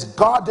 It says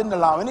God didn't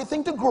allow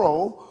anything to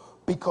grow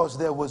Because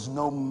there was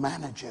no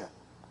manager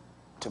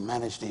to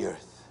manage the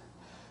earth.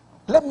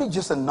 Let me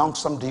just announce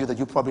something to you that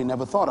you probably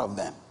never thought of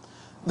then.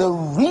 The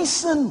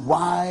reason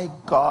why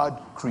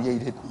God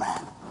created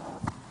man.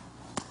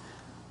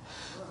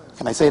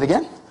 Can I say it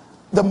again?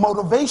 The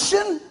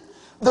motivation,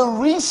 the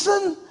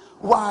reason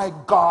why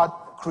God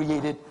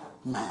created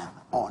man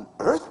on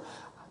earth,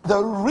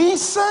 the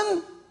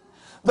reason,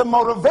 the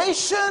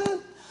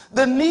motivation,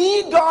 the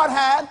need God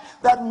had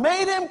that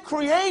made him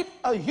create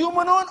a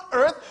human on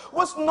earth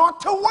was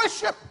not to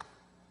worship.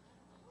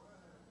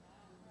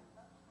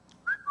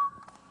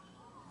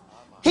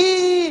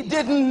 He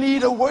didn't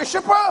need a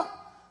worshiper.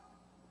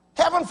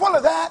 Heaven full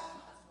of that.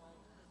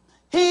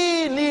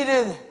 He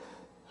needed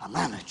a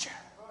manager.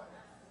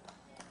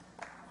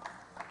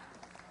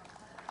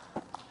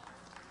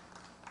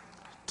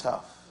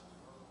 Tough.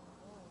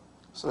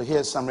 So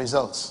here's some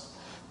results.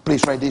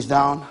 Please write these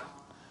down.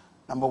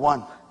 Number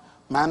one,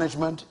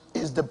 management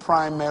is the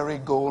primary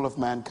goal of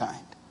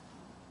mankind.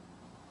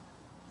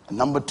 And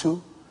number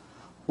two,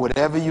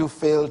 whatever you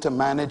fail to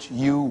manage,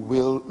 you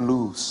will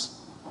lose.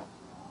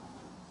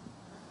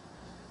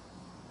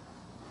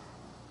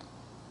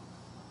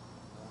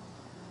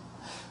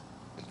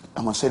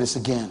 I'm going to say this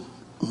again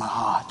in my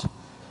heart.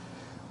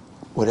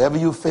 Whatever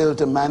you fail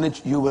to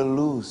manage, you will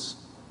lose.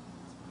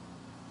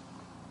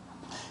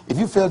 If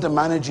you fail to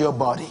manage your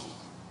body,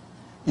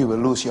 you will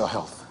lose your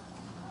health.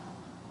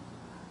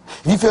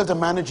 If you fail to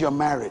manage your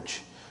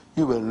marriage,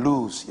 you will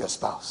lose your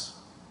spouse.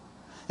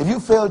 If you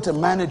fail to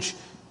manage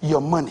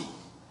your money,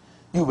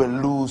 you will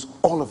lose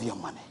all of your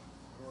money.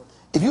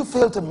 If you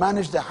fail to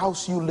manage the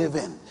house you live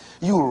in,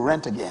 you will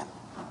rent again.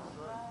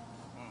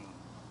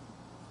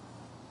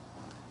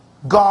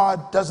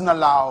 God doesn't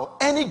allow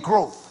any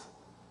growth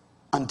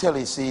until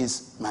he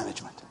sees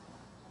management.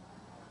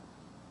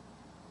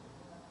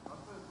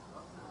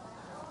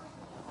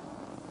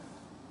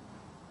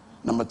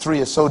 Number three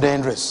is so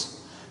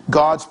dangerous.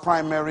 God's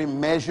primary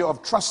measure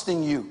of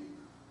trusting you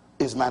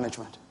is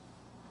management.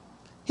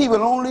 He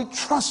will only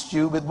trust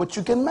you with what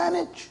you can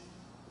manage.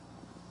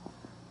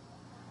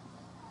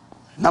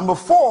 Number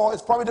four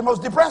is probably the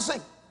most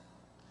depressing.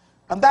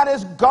 And that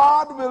is,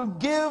 God will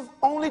give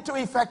only to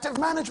effective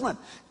management.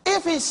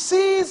 If he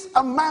sees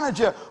a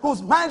manager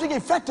who's managing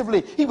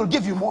effectively, he will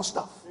give you more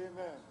stuff. Amen.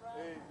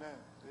 Amen.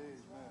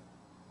 Amen.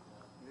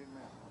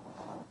 Amen.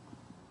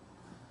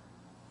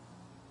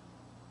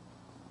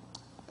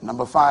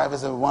 Number five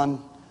is the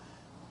one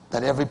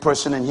that every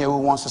person in here who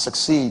wants to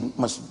succeed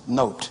must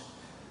note.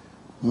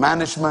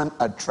 Management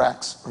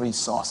attracts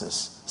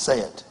resources. Say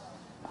it.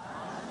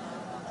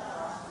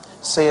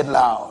 Say it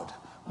loud.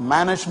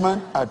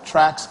 Management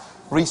attracts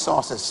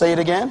resources. Say it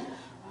again.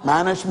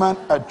 Management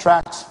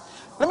attracts.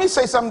 Let me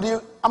say something to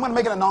you. I'm going to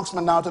make an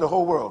announcement now to the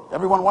whole world.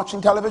 Everyone watching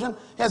television,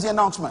 here's the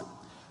announcement.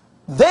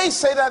 They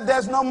say that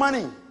there's no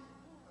money.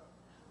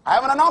 I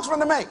have an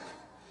announcement to make.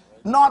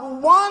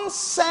 Not 1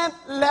 cent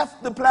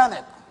left the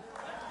planet.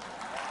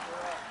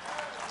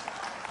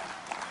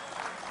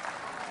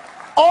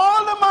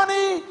 All the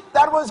money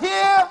that was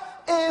here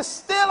is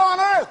still on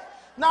earth.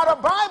 Now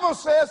the Bible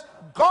says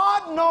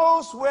God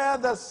knows where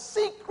the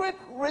secret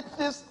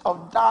riches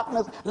of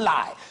darkness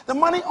lie. The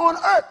money on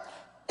earth,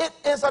 it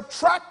is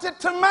attracted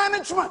to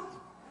management.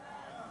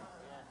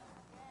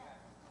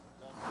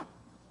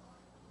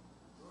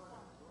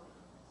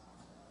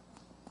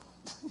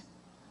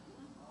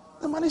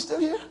 The money's still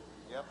here.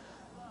 Yep.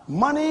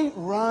 Money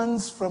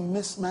runs from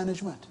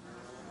mismanagement.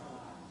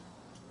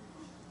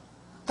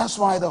 That's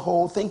why the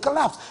whole thing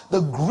collapsed.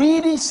 The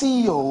greedy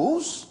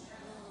CEOs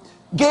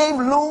gave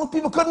loans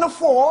people couldn't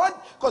afford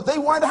because they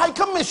wanted a high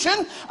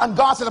commission, and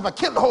God said, if I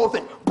kill the whole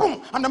thing,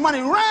 boom, and the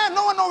money ran,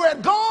 no one knew where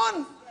it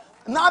gone.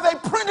 Now they're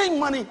printing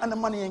money, and the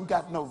money ain't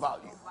got no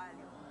value.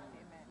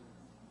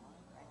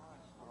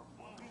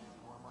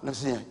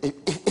 Listen here,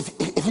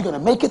 if you're going to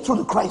make it through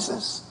the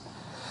crisis,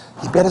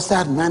 you better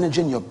start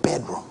managing your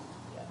bedroom.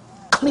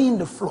 Clean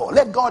the floor.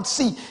 Let God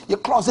see your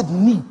closet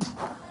neat.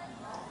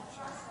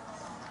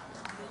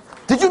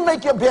 Did you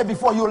make your bed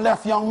before you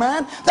left, young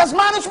man? That's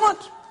management.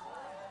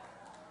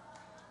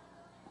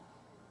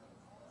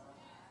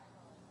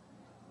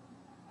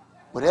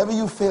 Whatever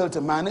you fail to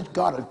manage,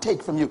 God will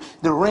take from you.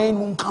 The rain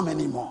won't come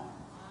anymore.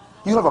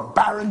 You'll have a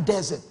barren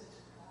desert.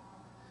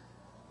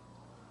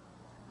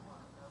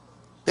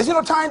 There's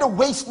no time to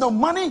waste no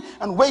money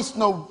and waste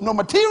no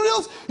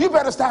materials. You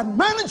better start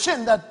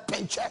managing that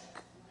paycheck.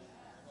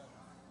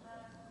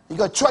 You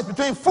got a choice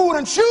between food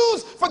and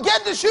shoes.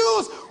 Forget the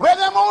shoes. Wear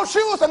them old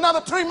shoes another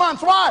 3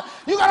 months. Why?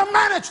 You got to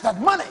manage that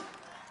money.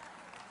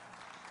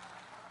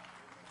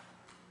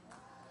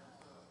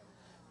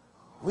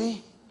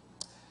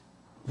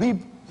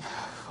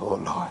 Oh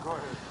Lord.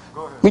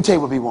 Go ahead. Let me tell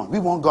you what we want. We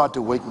want God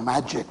to work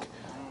magic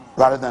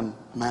rather than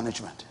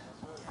management.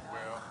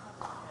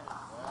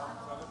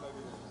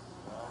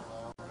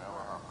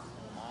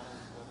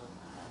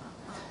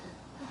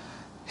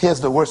 Here's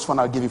the worst one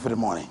I'll give you for the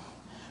morning.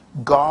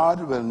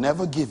 God will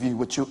never give you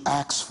what you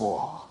ask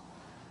for,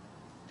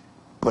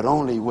 but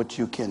only what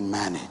you can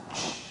manage.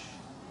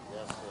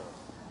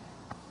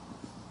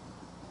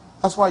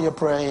 That's why your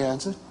prayer ain't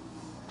answered.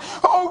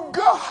 Oh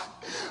God,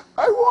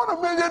 I want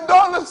 $1 million.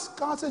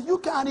 God says, you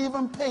can't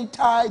even pay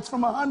tithes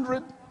from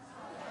 100.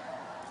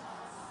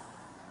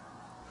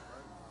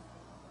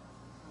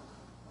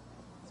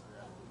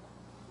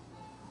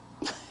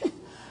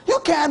 You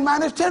can't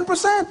manage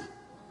 10%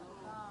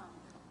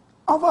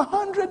 of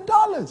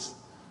 $100.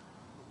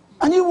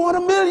 And you want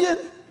 $1 million.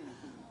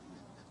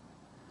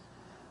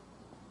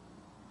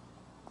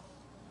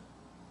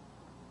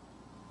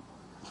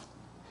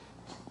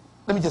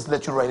 Let me just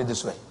let you write it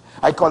this way.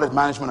 I call it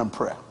management and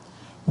prayer.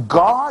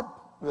 God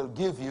will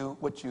give you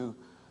what you,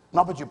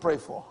 not what you pray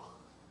for,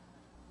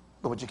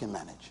 but what you can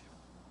manage.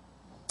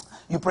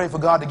 You pray for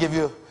God to give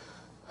you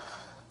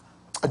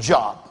a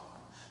job.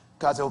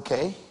 God said,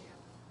 okay.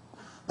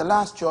 The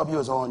last job you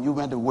was on, you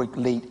went to work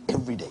late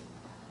every day.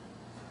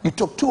 You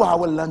took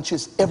 2-hour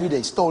lunches every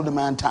day, stole the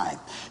man time.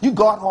 You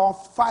got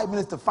off 5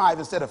 minutes to 5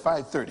 instead of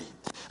 5:30.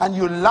 And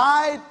you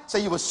lied,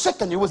 say you were sick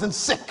and you wasn't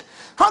sick.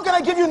 How can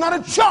I give you another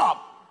job?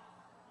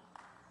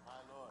 My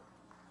Lord.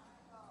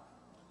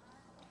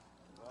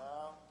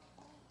 Well.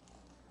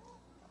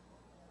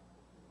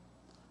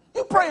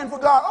 You're praying for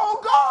God.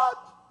 Oh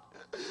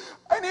God,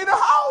 I need a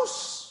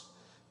house.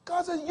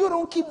 God says, you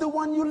don't keep the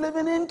one you're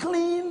living in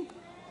clean.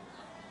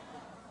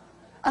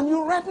 And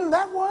you're renting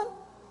that one.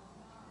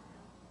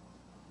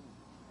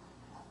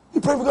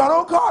 You pray for God,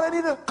 oh God, I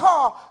need a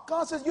car.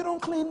 God says, you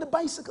don't clean the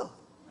bicycle.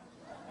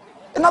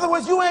 In other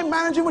words, you ain't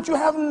managing what you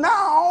have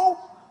now.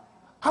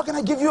 How can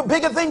I give you a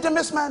bigger thing to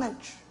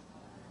mismanage?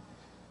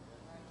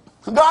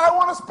 God, I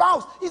want a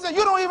spouse. He said,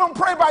 you don't even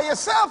pray by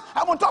yourself.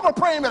 I won't talk about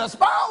praying with a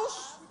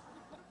spouse.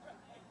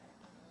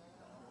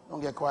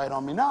 Don't get quiet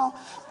on me now.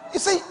 You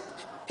see,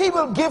 he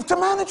will give to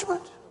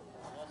management.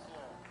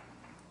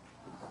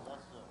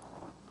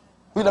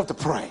 We love to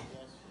pray.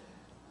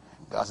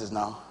 God says,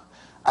 no,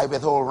 I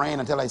withhold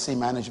rain until I see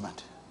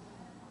management.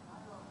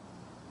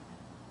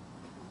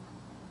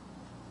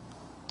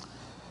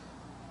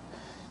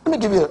 Let me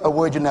give you a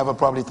word you never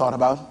probably thought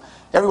about.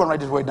 Everyone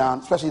write this word down,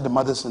 especially the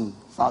mothers and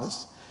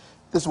fathers.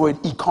 This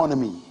word,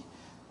 economy.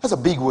 That's a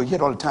big word. You hear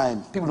it all the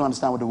time. People don't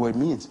understand what the word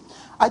means.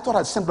 I thought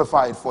I'd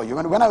simplify it for you.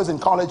 When I was in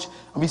college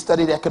and we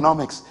studied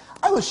economics,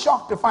 I was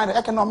shocked to find that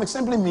economics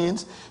simply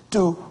means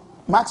to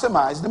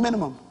maximize the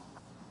minimum.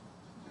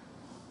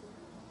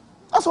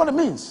 That's what it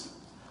means.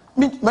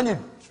 I mean,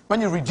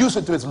 when you reduce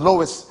it to its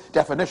lowest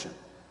definition.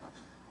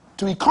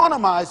 To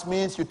economize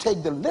means you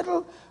take the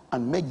little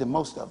and make the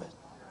most of it.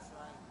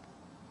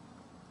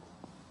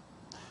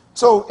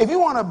 So if you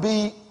want to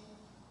be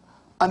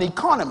an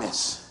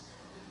economist,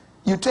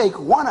 you take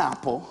one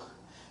apple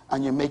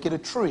and you make it a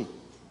tree.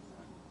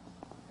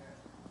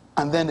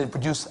 And then it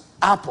produces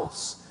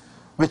apples,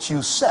 which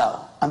you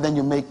sell. And then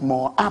you make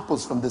more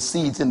apples from the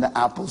seeds in the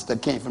apples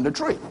that came from the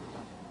tree.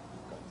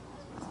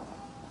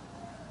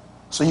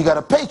 So you got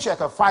a paycheck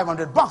of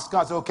 $500.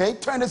 God says, okay,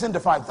 turn this into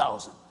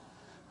 5,000.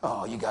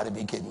 Oh, you got to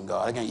be kidding,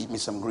 God. I can eat me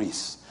some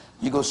grease.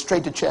 You go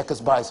straight to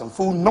Checkers, buy some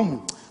food.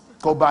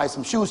 Go buy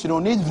some shoes you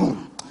don't need.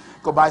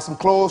 Go buy some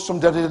clothes from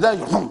God says,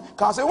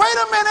 wait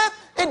a minute.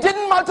 It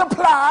didn't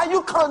multiply.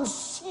 You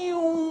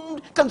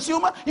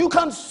you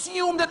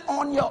consumed it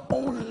on your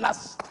own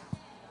lust.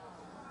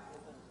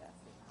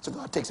 So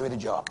God takes away the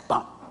job.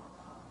 Bam.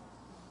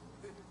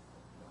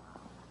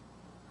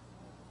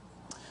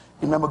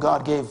 Remember,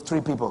 God gave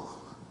 3 people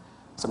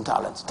some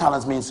talents.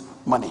 Talents means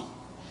money.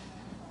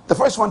 The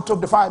first one took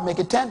the 5, make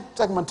it 10.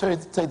 Second one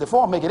take the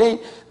 4, make it 8.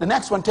 The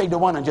next one take the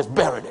 1 and just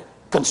buried it,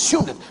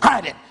 consumed it,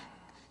 hide it.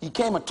 He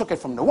came and took it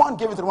from the one,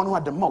 gave it to the one who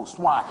had the most.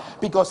 Why?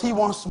 Because he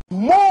wants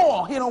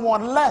more. He don't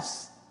want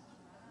less.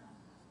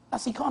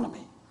 That's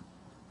economy.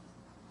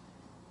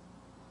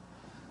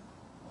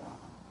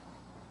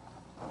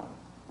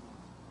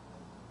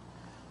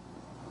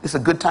 It's a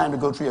good time to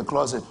go through your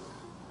closet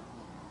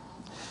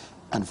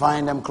and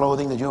find them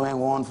clothing that you ain't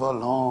worn for a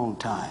long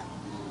time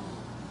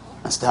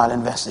and start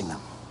investing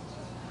them.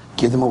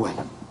 Give them away.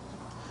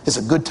 It's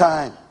a good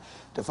time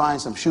to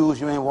find some shoes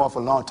you ain't worn for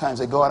a long time.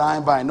 Say, God, I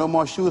ain't buying no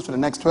more shoes for the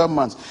next 12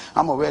 months.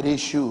 I'm going to wear these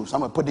shoes.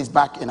 I'm going to put these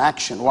back in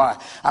action. Why?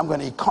 I'm going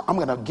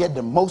to get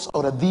the most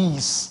out of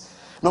these.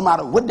 No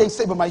matter what they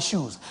say about my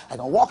shoes. I'm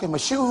going to walk in my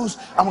shoes.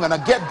 I'm going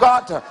to get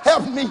God to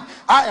help me.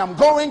 I am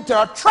going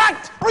to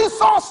attract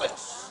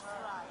resources.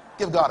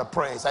 Give God a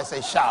praise. I say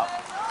shout.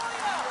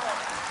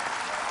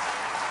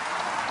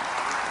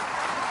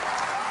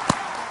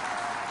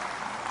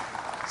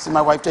 See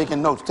my wife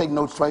taking notes. Take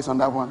notes twice on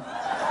that one.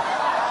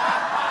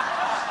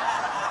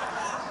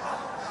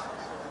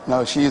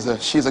 No, she's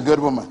a good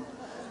woman.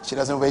 She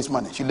doesn't waste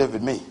money. She lives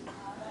with me.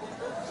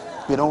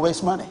 We don't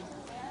waste money.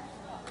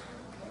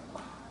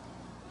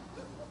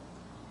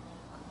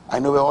 I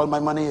know where all my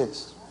money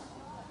is.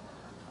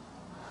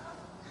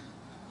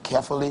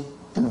 Carefully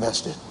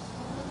invested.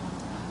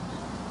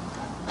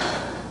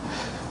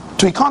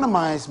 To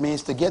economize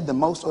means to get the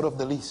most out of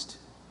the least.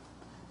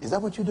 Is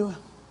that what you're doing?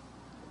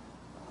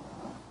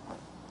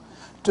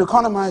 To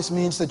economize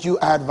means that you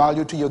add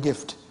value to your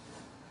gift.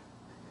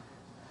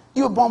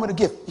 You were born with a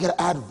gift. You got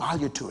to add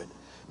value to it.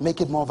 Make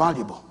it more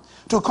valuable.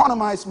 To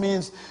economize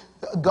means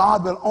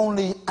God will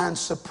only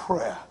answer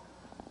prayer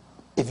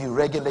if you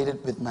regulate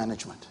it with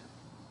management.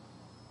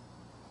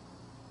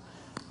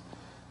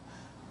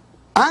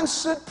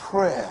 Answered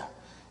prayer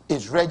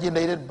is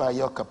regulated by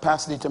your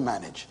capacity to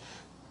manage.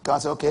 God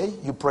says, okay,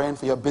 you're praying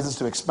for your business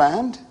to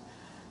expand.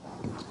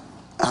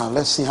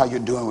 Let's see how you're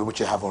doing with what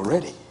you have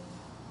already.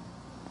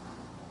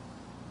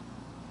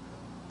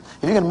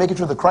 If you're going to make it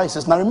through the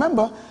crisis, now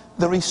remember,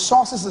 the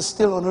resources are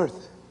still on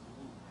earth.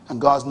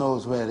 And God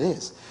knows where it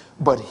is.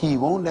 But he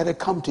won't let it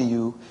come to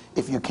you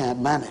if you can't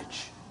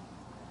manage.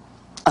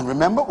 And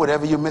remember,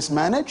 whatever you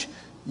mismanage,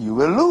 you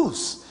will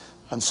lose.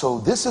 And so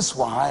this is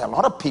why a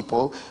lot of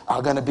people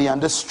are going to be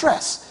under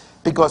stress.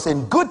 Because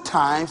in good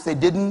times, they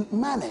didn't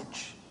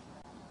manage.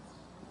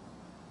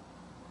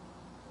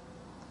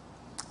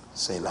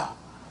 Selah.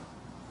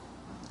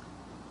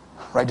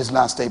 Write this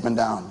last statement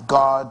down.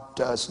 God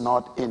does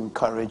not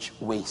encourage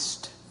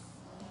waste.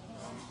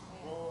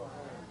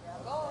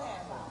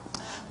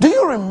 Do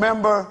you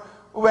remember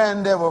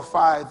when there were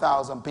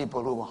 5,000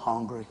 people who were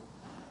hungry?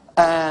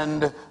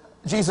 And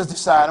Jesus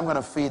decided, I'm going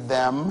to feed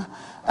them.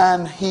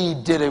 And he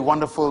did a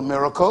wonderful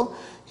miracle.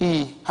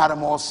 He had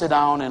them all sit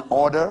down in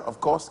order,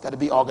 of course, got to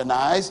be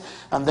organized.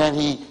 And then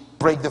he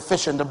break the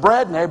fish and the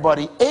bread, and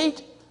everybody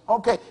ate.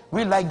 Okay,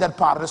 we like that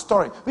part of the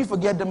story. We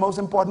forget the most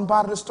important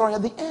part of the story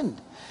at the end.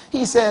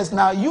 He says,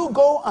 now you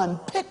go and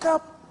pick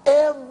up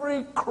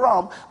every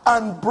crumb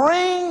and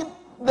bring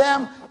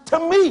them to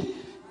me.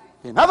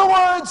 In other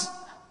words,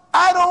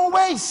 I don't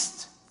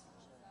waste.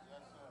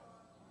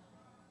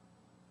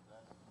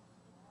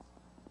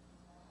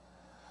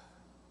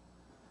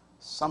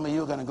 Some of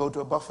you are going to go to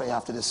a buffet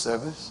after this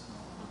service.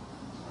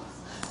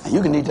 And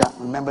you're going to need to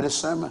remember this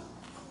sermon.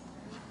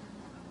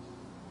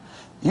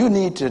 You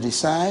need to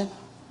decide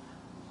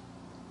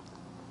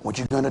what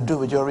you're going to do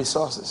with your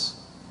resources.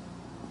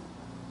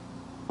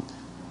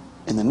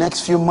 In the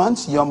next few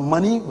months, your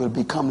money will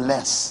become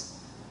less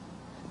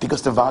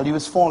because the value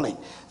is falling.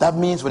 That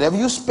means whatever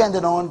you spend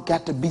it on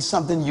got to be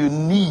something you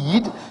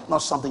need, not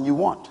something you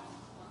want.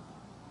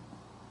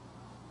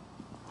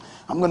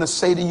 I'm going to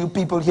say to you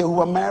people here who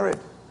are married,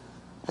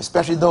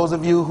 especially those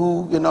of you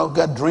who,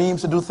 got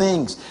dreams to do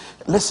things.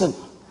 Listen,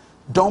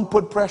 don't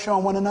put pressure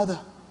on one another.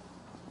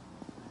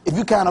 If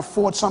you can't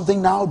afford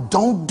something now,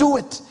 don't do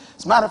it.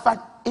 As a matter of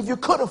fact, if you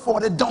could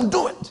afford it, don't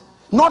do it.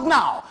 Not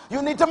now.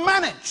 You need to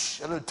manage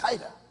a little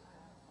tighter.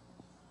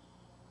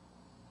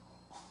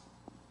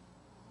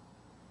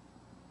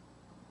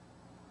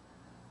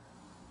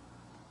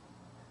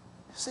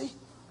 See?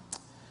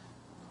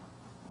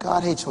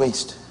 God hates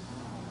waste.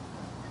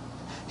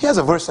 Here's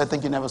a verse I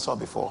think you never saw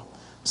before.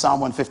 Psalm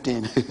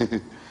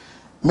 115.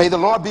 May the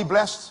Lord be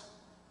blessed.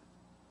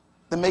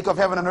 The maker of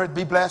heaven and earth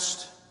be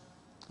blessed.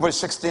 Verse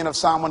 16 of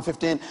Psalm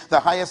 115. The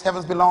highest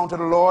heavens belong to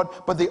the Lord,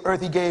 but the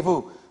earth he gave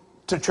who?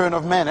 To children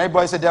of men.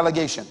 Everybody say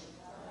delegation.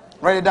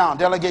 Write it down.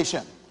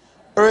 Delegation.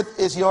 Earth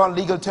is your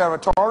legal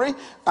territory,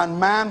 and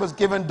man was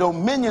given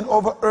dominion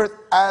over earth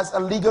as a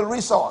legal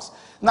resource.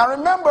 Now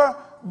remember,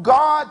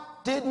 God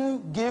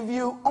didn't give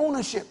you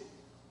ownership.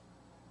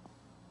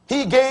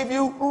 He gave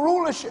you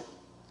rulership.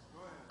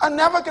 And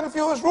never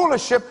confuse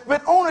rulership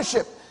with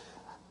ownership.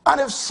 And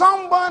if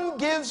someone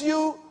gives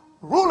you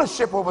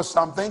rulership over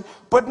something,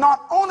 but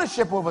not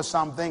ownership over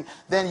something,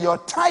 then your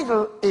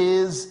title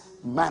is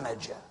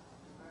manager.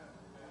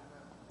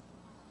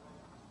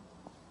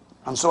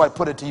 And so I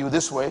put it to you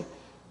this way.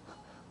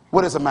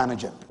 What is a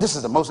manager? This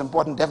is the most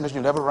important definition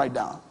you'll ever write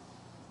down.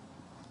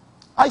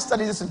 I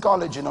studied this in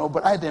college,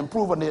 but I had to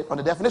improve on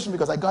the definition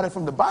because I got it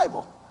from the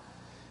Bible.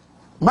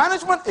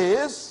 Management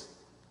is,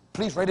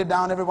 please write it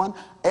down, everyone.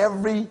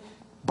 Every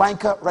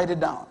banker, write it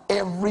down.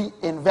 Every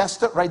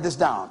investor, write this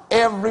down.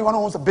 Everyone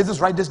who owns a business,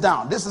 write this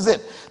down. This is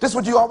it. This is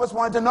what you always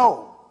wanted to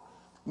know.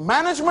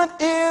 Management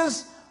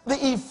is the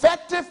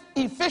effective,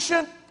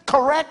 efficient,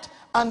 correct,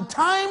 and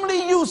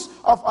timely use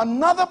of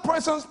another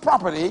person's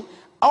property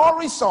or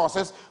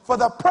resources for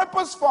the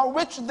purpose for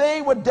which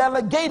they were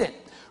delegated,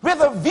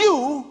 with a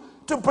view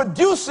to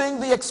producing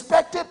the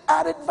expected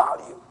added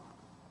value.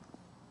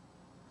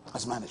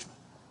 That's management.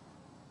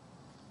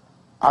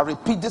 I'll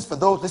repeat this for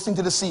those listening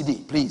to the CD.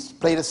 Please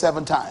play it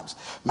 7 times.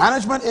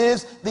 Management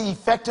is the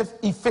effective,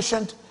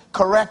 efficient,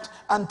 correct,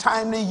 and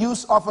timely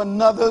use of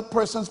another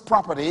person's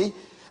property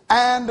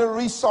and the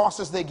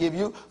resources they give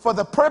you for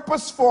the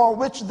purpose for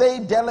which they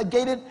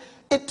delegated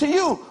it to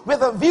you,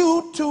 with a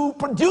view to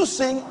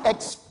producing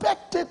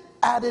expected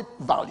added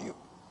value.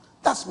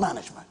 That's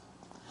management.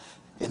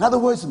 In other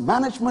words,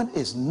 management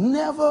is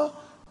never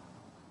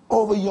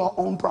over your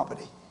own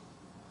property.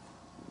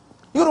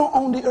 You don't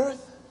own the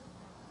earth.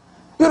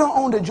 You don't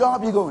own the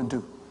job you're going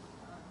to.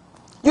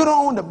 You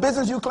don't own the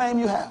business you claim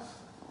you have.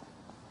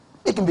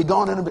 It can be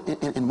gone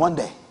in one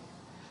day.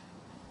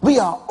 We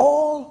are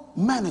all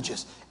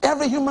managers.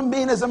 Every human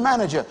being is a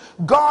manager.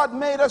 God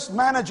made us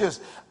managers.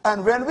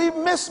 And when we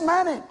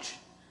mismanage,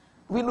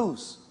 we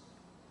lose.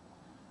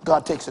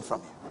 God takes it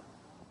from you.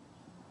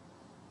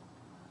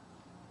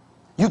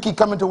 You keep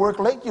coming to work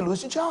late, you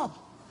lose your job.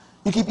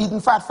 You keep eating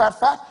fat, fat,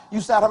 fat,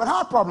 you start having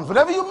heart problems.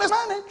 Whatever you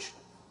mismanage,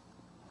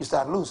 you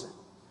start losing.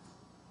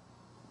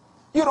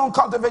 You don't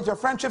cultivate your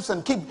friendships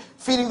and keep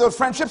feeding those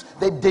friendships,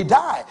 they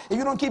die. If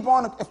you don't keep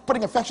on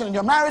putting affection in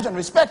your marriage and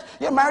respect,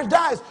 your marriage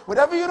dies.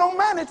 Whatever you don't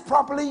manage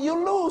properly, you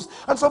lose.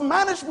 And so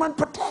management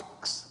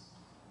protects.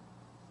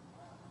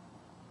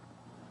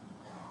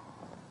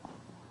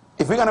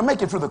 If we're going to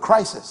make it through the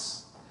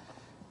crisis,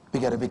 we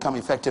got to become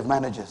effective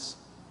managers.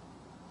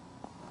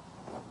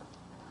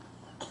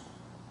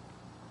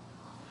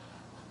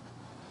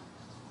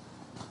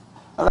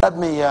 Let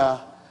me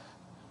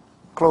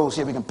close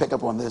here. We can pick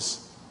up on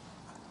this.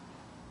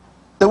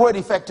 The word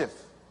effective.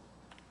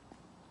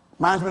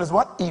 Management is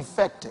what?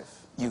 Effective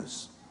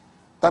use.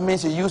 That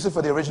means you use it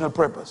for the original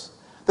purpose.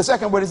 The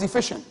second word is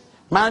efficient.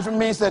 Management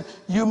means that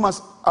you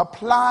must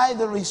apply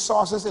the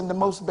resources in the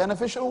most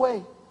beneficial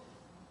way.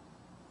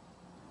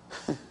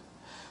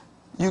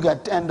 You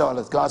got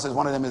 $10. God says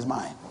one of them is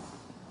mine.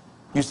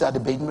 You start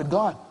debating with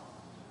God.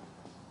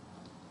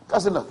 God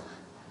said, look,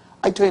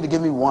 I tell you to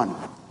give me one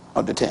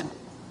of the 10.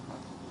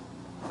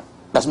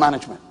 That's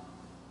management.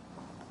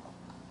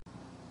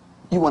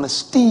 You want to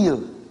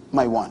steal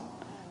my one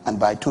and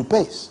buy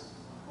toothpaste.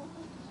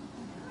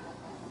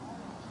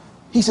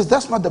 He says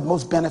that's not the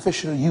most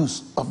beneficial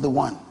use of the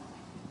one.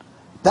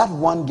 That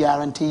one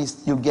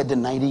guarantees you'll get the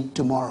 90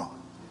 tomorrow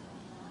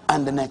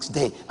and the next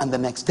day and the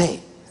next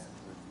day.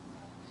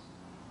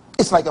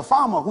 It's like a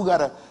farmer who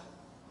got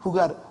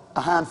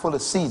a handful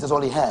of seeds, that's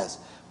all he has,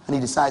 and he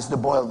decides to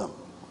boil them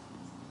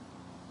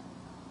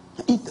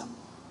and eat them.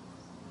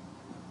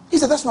 He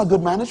said that's not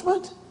good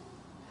management.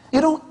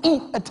 You don't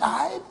eat a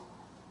tithe.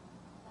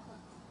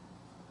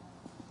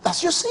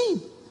 That's your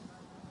seed.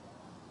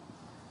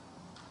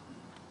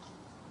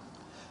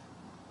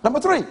 Number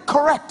 3,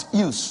 correct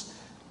use.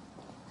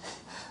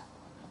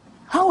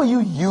 How are you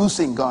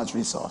using God's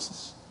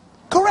resources?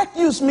 Correct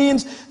use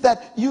means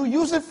that you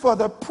use it for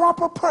the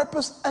proper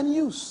purpose and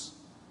use.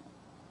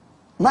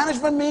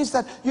 Management means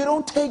that you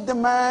don't take the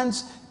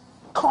man's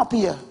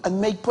copier and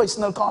make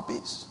personal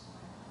copies.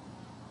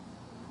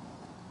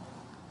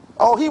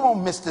 Oh, he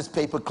won't miss this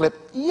paper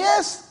clip.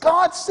 Yes,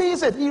 God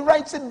sees it. He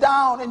writes it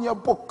down in your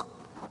book.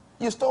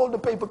 You stole the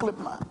paperclip,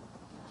 man.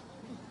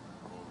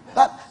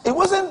 That it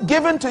wasn't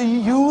given to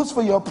use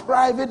for your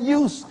private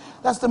use.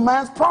 That's the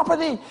man's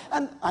property.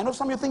 And I know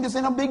some of you think this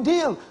ain't a big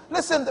deal.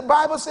 Listen, the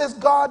Bible says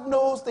God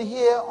knows the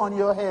hair on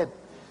your head.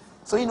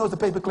 So he knows the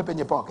paperclip in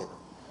your pocket.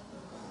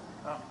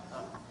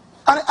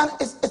 And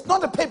it's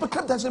not the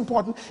paperclip that's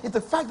important. It's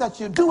the fact that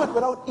you do it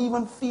without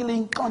even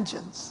feeling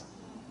conscience.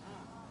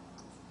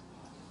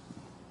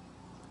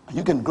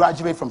 You can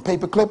graduate from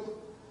paperclip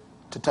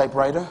to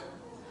typewriter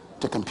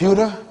to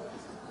computer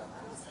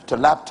to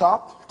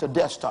laptop to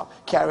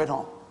desktop. Carry it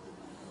home.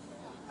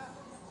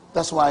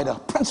 That's why the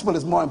principle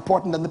is more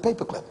important than the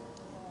paperclip.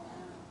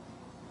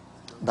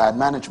 Bad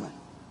management.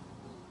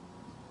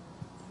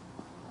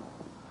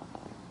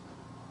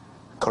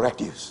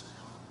 Correct use.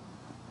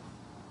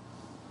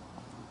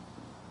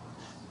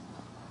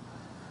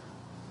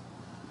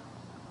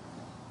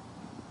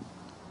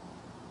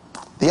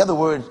 The other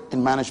word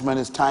in management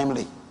is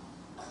timely.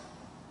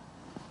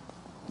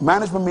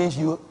 Management means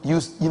you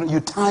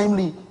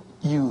timely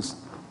use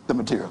the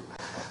material.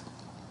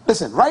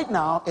 Listen, right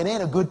now it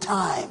ain't a good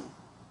time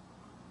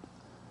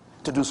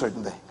to do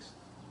certain things.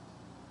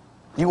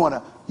 You want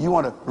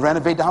to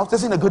renovate the house.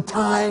 This ain't a good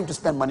time to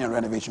spend money on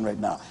renovation right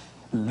now.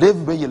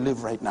 Live where you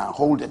live right now.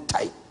 Hold it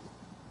tight.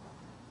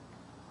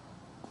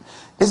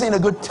 This ain't a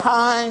good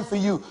time for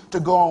you to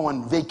go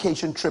on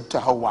vacation trip to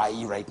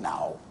Hawaii right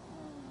now.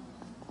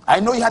 I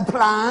know you had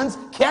plans.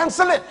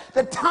 Cancel it.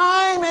 The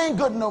time ain't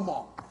good no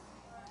more.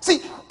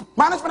 See,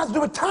 management has to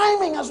do with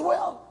timing as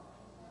well.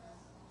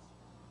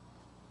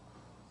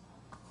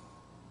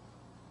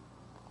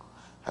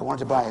 I wanted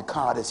to buy a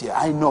car this year.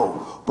 I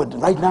know. But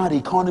right now the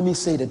economy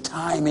say the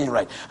time ain't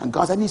right. And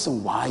God, I need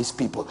some wise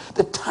people.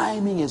 The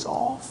timing is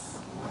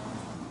off.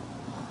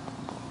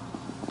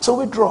 So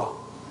withdraw.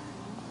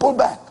 Pull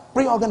back.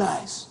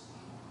 Reorganize.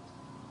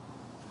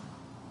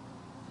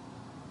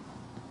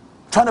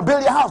 Trying to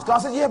build your house. God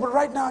says, yeah, but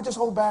right now just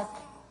hold back.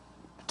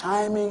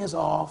 Timing is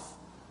off.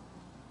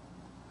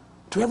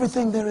 To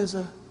everything there is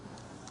a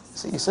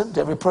season, to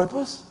every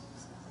purpose,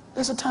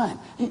 there's a time.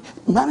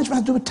 Management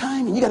has to do with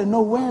timing. You got to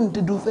know when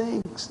to do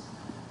things.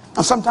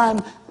 And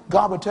sometimes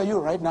God will tell you,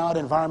 right now the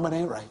environment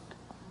ain't right.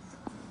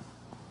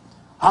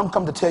 I'm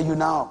come to tell you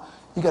now,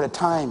 you got to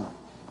time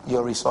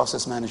your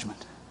resources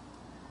management.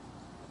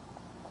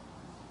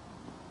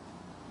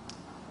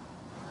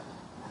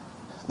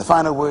 The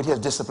final word here is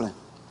discipline.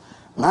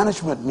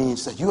 Management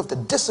means that you have to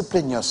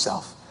discipline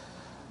yourself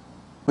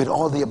with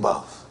all the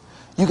above.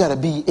 You got to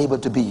be able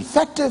to be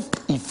effective,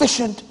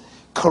 efficient,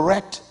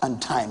 correct,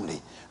 and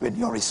timely with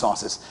your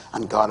resources,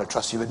 and God will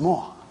trust you with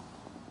more.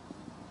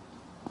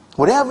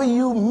 Whatever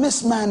you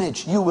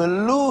mismanage, you will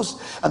lose.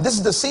 And this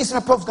is the season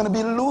of folks going to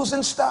be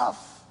losing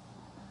stuff.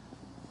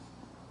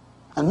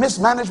 And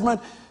mismanagement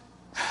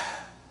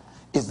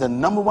is the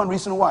 #1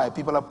 reason why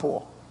people are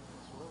poor.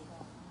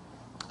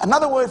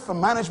 Another word for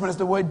management is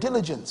the word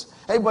diligence.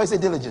 Everybody say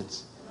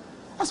diligence.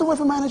 That's the word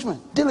for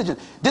management, diligent.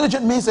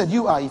 Diligent means that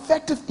you are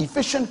effective,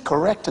 efficient,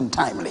 correct, and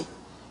timely.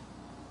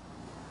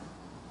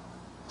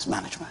 It's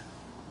management.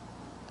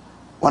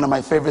 One of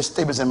my favorite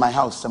statements in my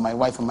house to my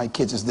wife and my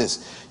kids is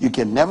this: you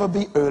can never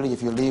be early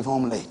if you leave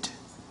home late.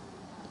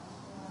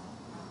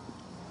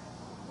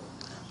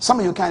 Some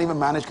of you can't even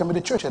manage coming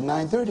to church at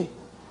 9:30.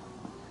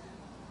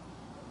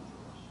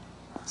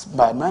 It's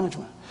bad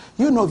management.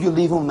 You know, if you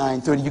leave home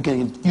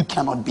 9:30, you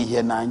cannot be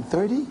here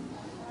 9:30.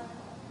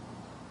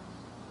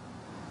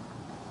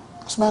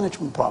 It's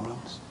management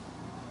problems.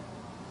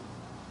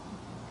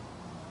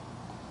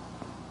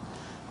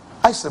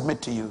 I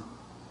submit to you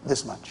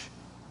this much.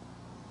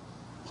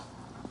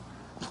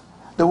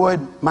 The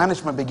word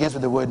management begins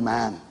with the word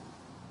man.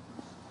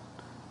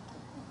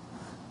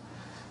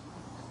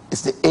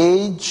 It's the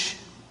age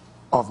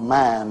of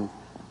man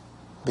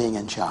being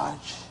in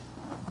charge.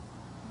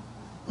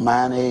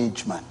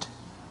 Management.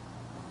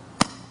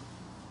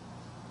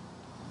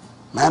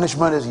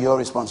 Management is your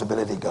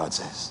responsibility, God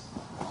says.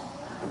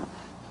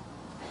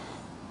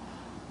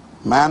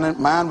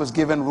 Man was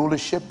given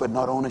rulership but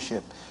not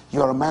ownership.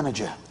 You're a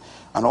manager.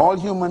 And all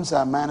humans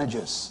are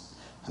managers.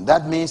 And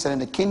that means that in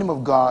the kingdom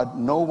of God,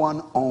 no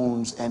one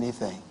owns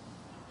anything.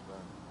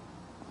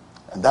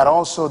 And that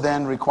also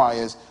then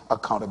requires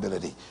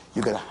accountability.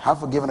 You're going to have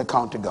to give an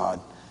account to God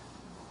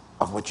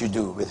of what you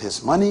do with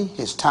his money,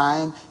 his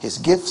time, his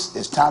gifts,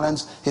 his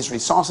talents, his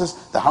resources,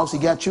 the house he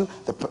got you,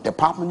 the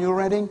apartment you're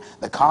renting,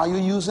 the car you're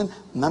using.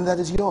 None of that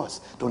is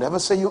yours. Don't ever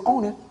say you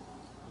own it.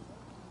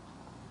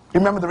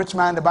 Remember the rich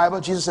man in the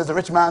Bible? Jesus says, the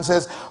rich man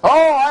says, oh,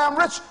 I am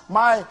rich.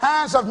 My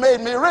hands have made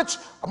me rich.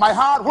 My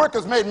hard work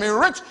has made me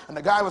rich. And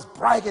the guy was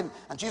bragging.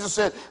 And Jesus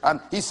said,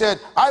 and he said,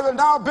 I will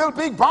now build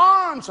big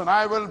barns, and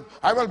I will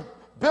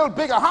build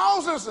bigger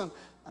houses. And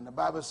the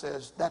Bible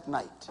says that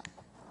night,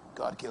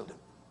 God killed him.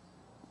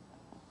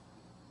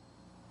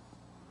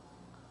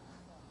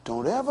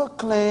 Don't ever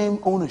claim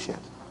ownership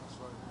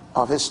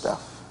of his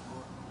stuff.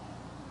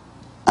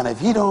 And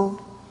if you don't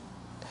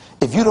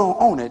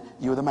own it,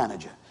 you're the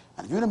manager.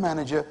 And if you're the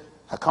manager,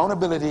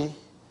 accountability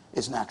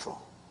is natural.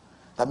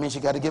 That means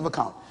you got to give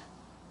account.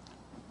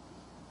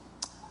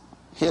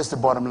 Here's the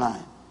bottom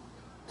line.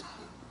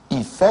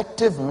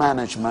 Effective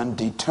management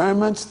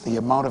determines the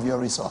amount of your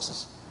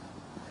resources.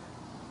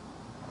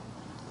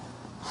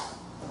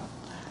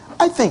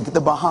 I think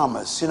the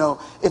Bahamas, you know,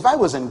 if I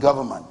was in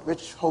government,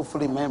 which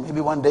hopefully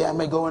maybe one day I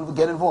may go and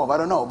get involved, I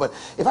don't know. But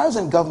if I was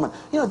in government,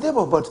 you know, there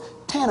were about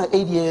 10 or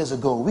 8 years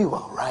ago, we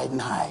were riding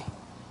high.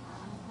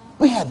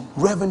 We had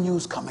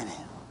revenues coming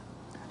in.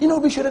 You know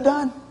what we should have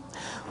done?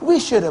 We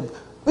should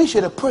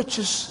have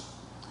purchased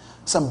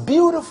some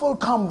beautiful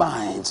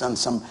combines and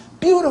some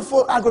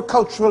beautiful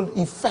agricultural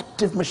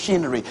effective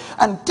machinery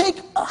and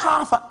take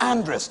half an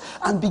Andres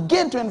and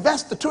begin to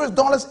invest the tourist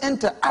dollars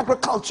into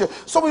agriculture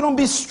so we don't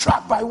be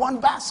strapped by one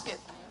basket.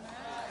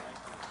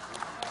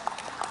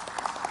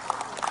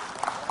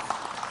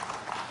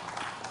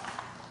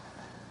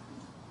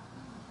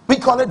 We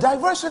call it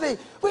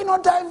diversity. We're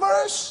not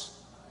diverse.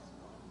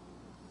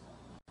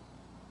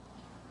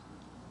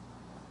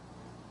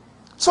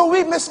 So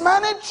we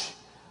mismanage,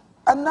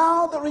 and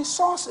now the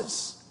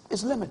resources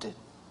is limited.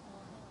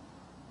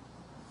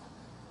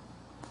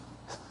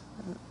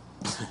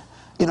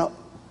 You know,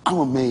 I'm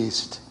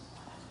amazed.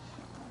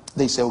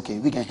 They say, okay,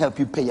 we can help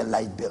you pay your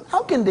light bill.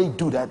 How can they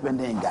do that when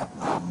they ain't got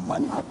no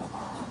money?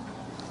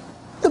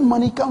 The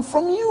money comes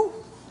from you.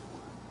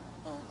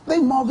 They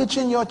mortgage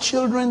in your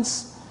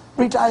children's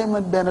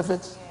retirement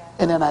benefits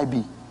in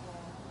NIB.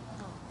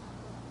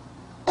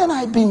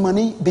 NIB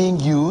money being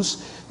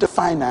used to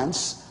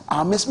finance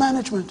our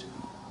mismanagement.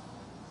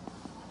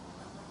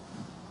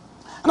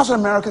 And that's what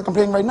America is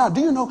complaining right now.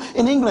 Do you know,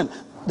 in England,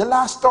 the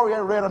last story I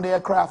read on the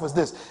aircraft was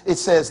this. It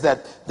says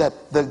that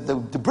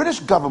the British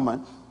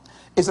government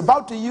is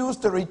about to use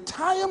the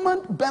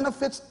retirement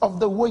benefits of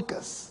the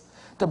workers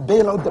to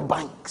bail out the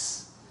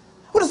banks.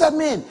 What does that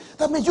mean?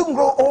 That means you can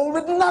grow old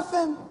with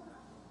nothing.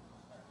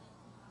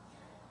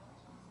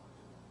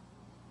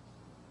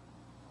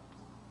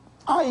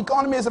 Our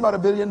economy is about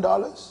 $1 billion.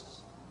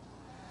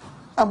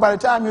 And by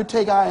the time you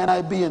take our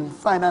NIB and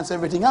finance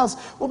everything else,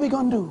 what are we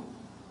going to do?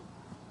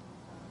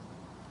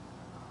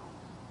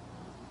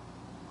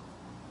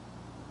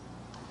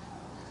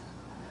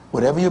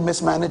 Whatever you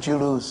mismanage, you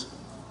lose.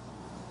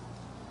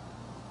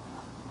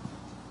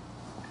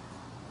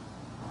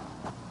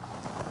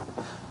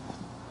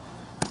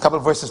 A couple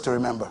of verses to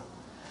remember.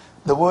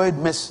 The word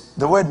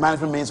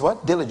management means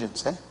what?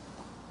 Diligence.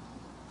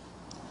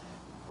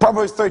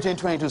 Proverbs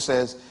 13:22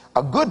 says,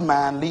 a good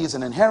man leaves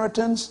an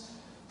inheritance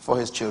for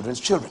his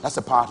children's children. That's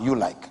the part you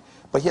like.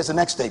 But here's the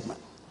next statement.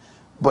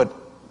 But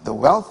the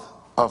wealth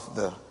of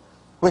the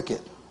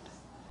wicked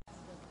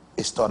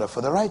is stored up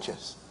for the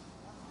righteous.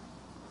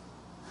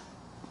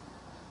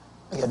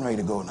 I'm getting ready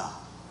to go now.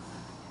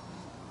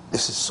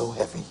 This is so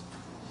heavy.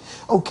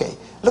 Okay,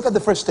 look at the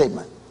first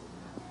statement.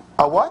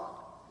 A what?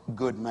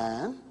 Good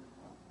man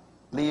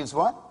leaves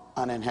what?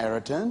 An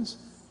inheritance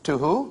to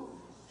who?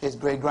 his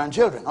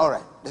great-grandchildren. All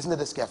right, listen to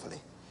this carefully.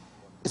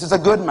 It says a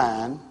good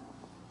man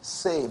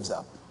saves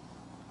up.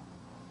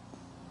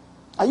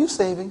 Are you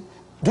saving?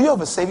 Do you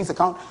have a savings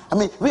account? I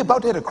mean, we're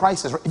about to hit a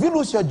crisis. If you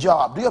lose your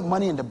job, do you have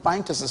money in the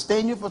bank to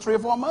sustain you for 3 or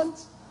 4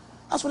 months?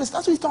 That's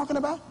what he's talking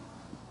about.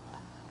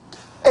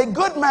 A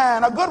good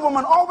man, a good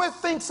woman always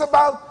thinks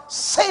about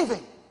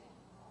saving.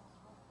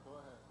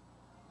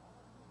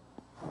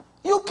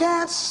 You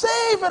can't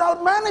save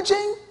without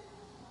managing.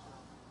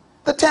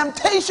 The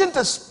temptation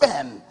to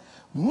spend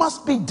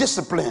must be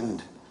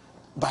disciplined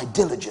by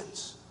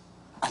diligence.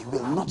 I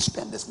will not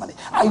spend this money.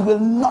 I will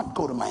not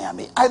go to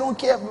Miami. I don't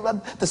care if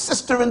the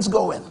sisterins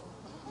going.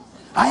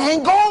 I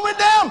ain't going with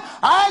them.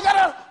 I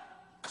gotta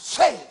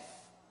save.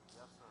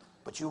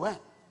 But you went.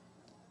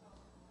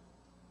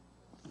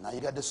 Now you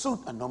got the suit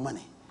and no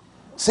money.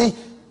 See,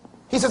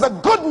 he says a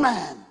good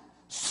man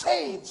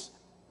saves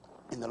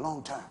in the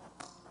long term.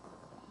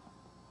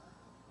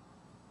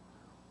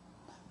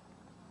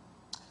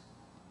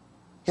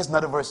 Here's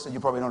another verse that you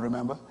probably don't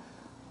remember.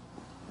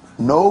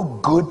 No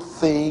good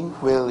thing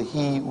will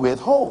he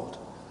withhold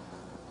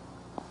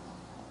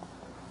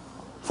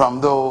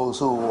from those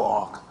who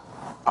walk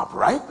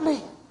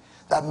uprightly.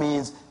 That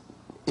means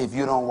if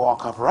you don't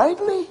walk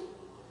uprightly,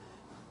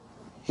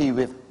 he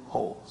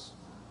withholds.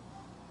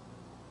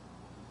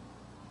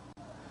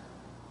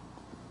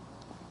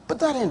 But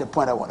that ain't the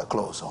point I want to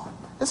close on.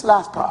 This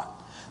last part.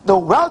 The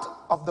wealth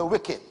of the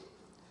wicked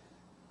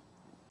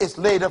is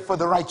laid up for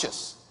the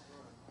righteous.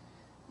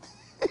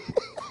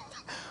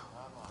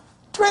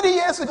 20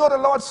 years ago, the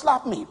Lord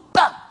slapped me.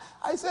 Bam!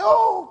 I say,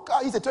 oh,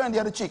 God. He said, turn the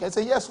other cheek. I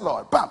say, yes,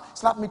 Lord. Bam!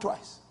 Slapped me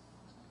twice.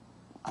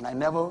 And I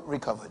never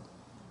recovered.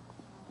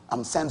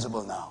 I'm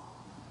sensible now.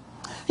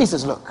 He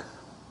says, look,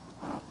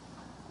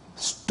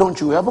 don't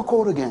you ever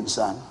quote again,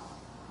 son.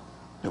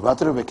 The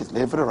wealth of the wicked,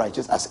 live for the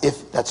righteous, as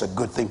if that's a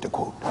good thing to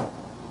quote.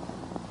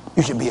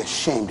 You should be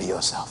ashamed of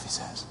yourself, he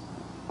says.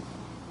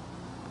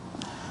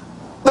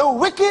 The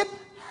wicked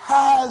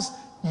has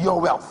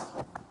your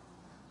wealth.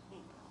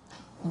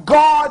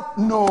 God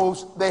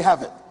knows they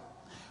have it.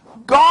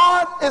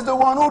 God is the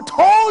one who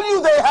told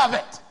you they have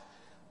it.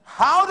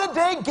 How did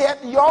they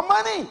get your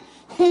money?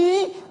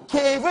 He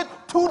gave it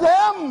to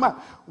them.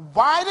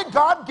 Why did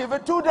God give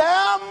it to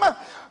them?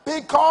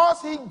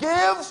 Because he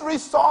gives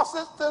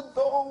resources to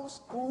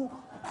those who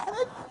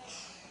manage.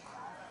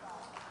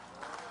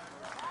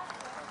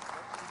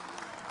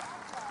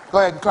 Go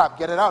ahead and clap.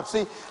 Get it out.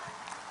 See,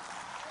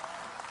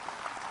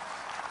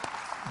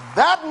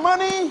 that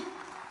money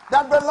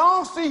that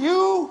belongs to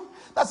you,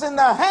 that's in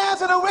the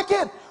hands of the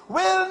wicked,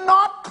 will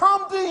not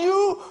come to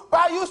you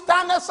by you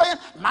standing there saying,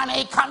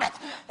 money cometh.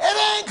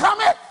 It ain't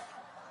cometh.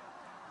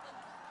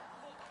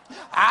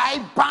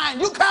 I bind.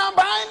 You can't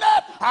bind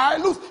that. I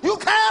loose. You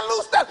can't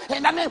loose that.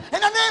 In the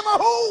name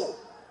of who?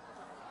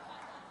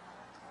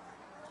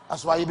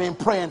 That's why you've been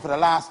praying for the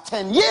last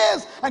 10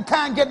 years and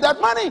can't get that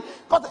money.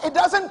 Because it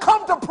doesn't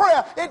come to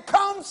prayer. It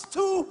comes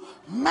to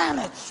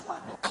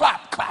management.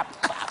 Clap,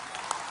 clap, clap.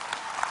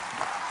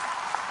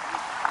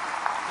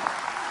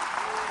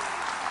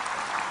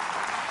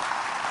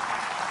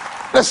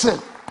 Listen,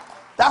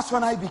 that's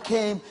when I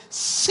became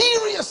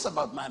serious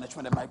about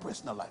management in my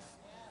personal life.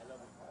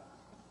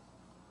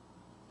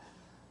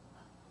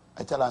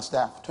 I tell our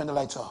staff, turn the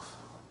lights off.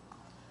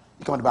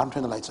 You come to the bathroom,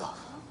 turn the lights off.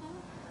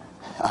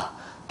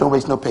 Don't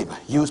waste no paper.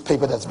 Use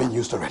paper that's been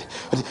used already.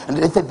 And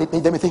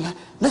they may think,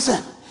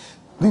 listen,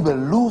 we will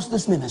lose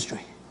this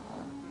ministry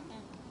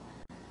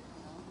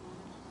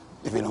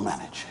if we don't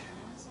manage.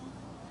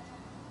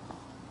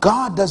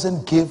 God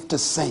doesn't give to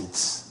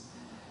saints.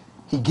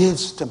 He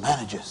gives to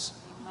managers.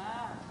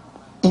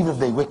 Even if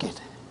they're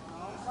wicked.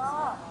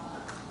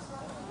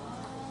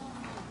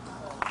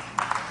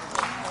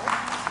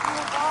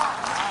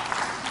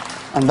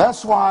 And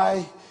that's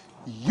why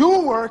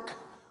you work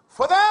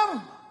for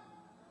them.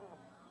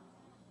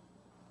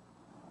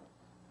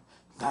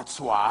 That's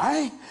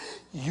why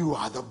you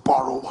are the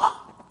borrower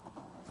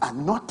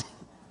and not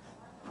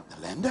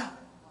the lender.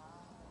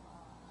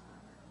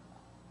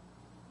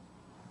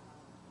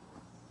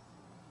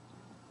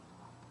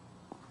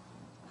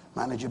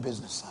 Manage your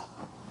business, son.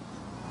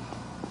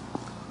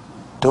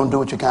 Don't do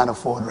what you can't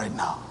afford right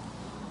now.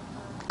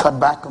 Cut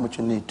back on what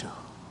you need to.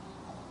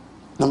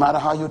 No matter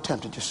how you're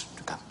tempted,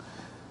 just cut.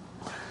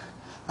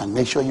 And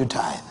make sure you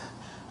tithe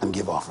and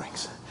give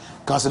offerings.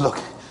 God said, look,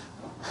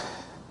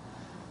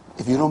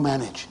 if you don't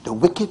manage, the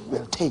wicked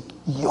will take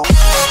your...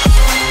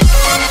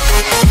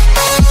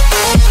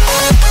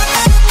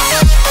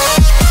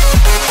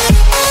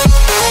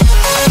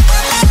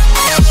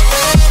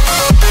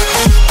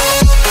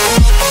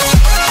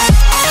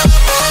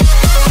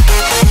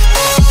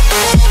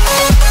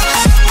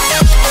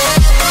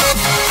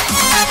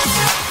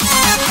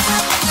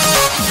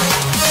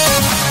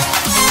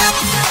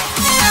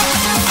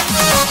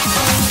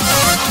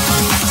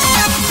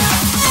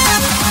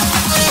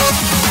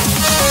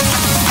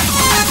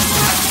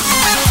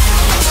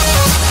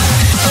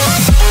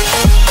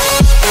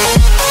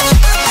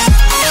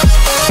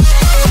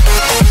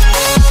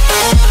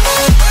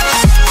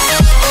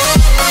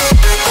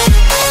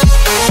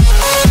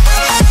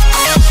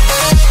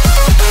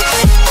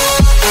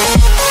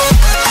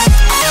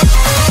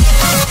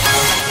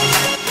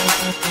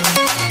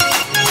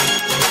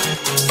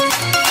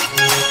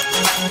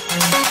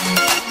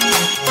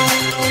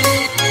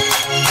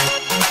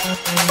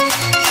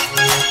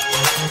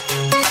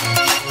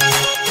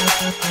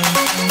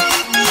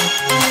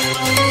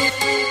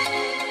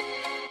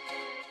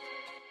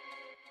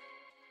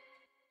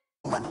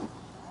 money.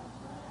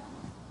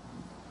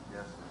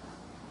 Yes.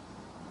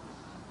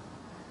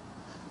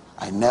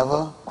 I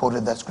never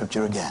quoted that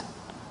scripture again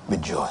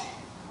with joy.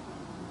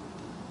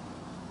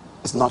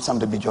 It's not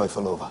something to be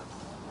joyful over.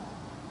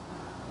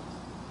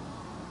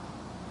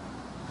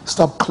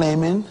 Stop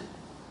claiming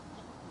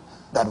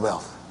that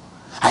wealth.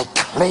 I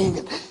claim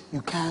it.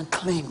 You can't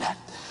claim that.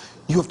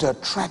 You have to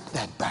attract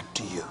that back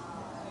to you.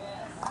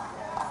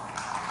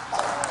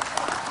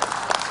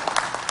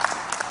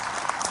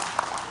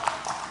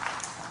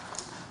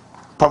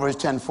 Proverbs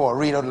 10:4.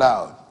 Read out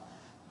loud.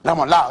 Come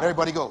on, loud.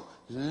 Everybody go.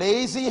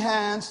 Lazy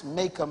hands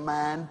make a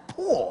man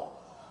poor,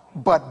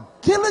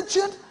 but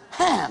diligent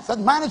hands, that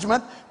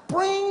management,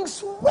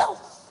 brings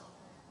wealth.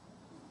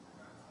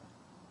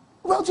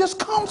 Wealth just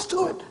comes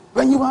to it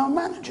when you are a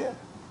manager.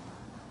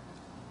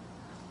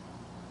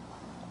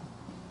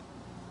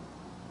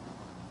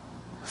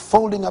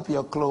 Folding up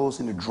your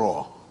clothes in a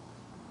drawer,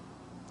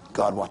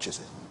 God watches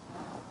it.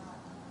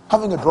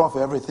 Having a drawer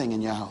for everything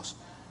in your house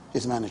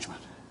is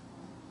management.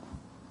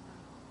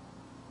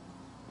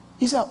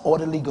 You see how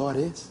orderly God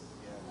is?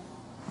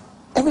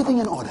 Everything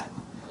in order.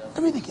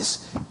 Everything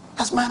is,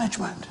 that's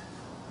management.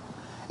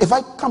 If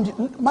I come to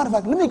you, matter of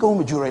fact, let me go home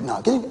with you right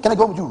now. Can I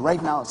go home with you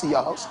right now and see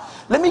your house?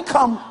 Let me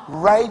come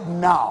right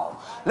now.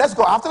 Let's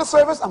go. After the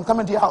service, I'm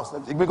coming to your house.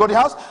 If we go to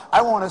your house,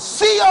 I want to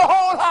see your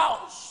whole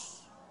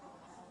house.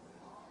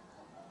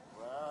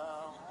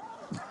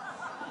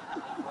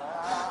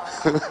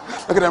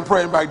 Look at them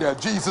praying back there.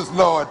 Jesus,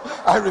 Lord,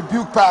 I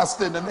rebuke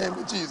pastor in the name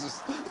of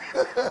Jesus.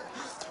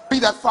 Be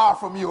that far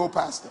from you, oh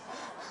pastor.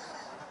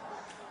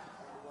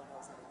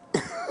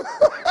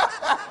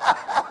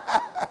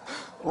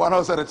 One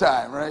house at a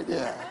time, right?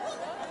 Yeah.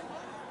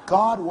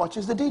 God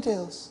watches the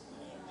details.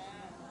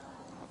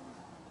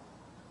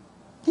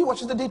 He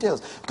watches the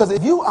details. Because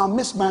if you are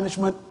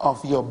mismanagement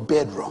of your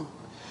bedroom,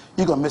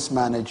 you're going to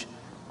mismanage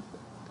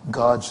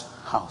God's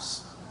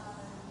house.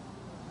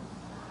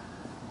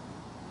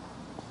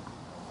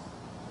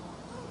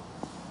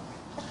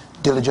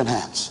 Diligent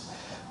hands.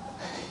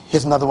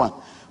 Here's another one.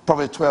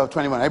 Proverbs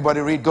 12:21.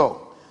 Everybody read,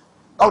 go.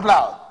 Out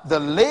loud. The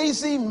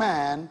lazy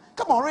man,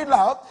 come on, read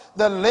loud.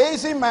 The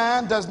lazy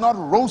man does not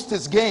roast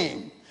his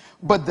game,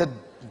 but the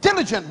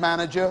diligent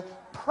manager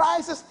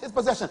prizes his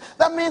possession.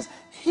 That means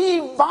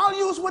he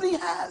values what he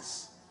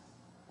has.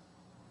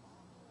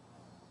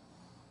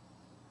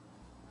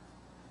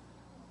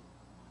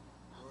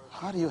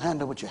 How do you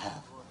handle what you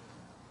have?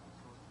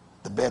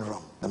 The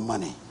bedroom, the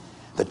money,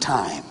 the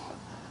time,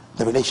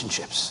 the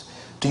relationships.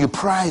 Do you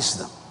prize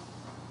them?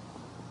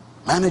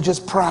 Managers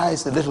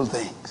prize the little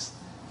things.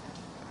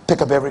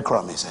 Pick up every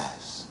crumb, he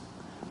says.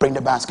 Bring the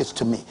baskets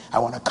to me. I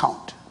want to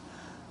count.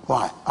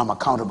 Why? I'm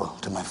accountable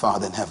to my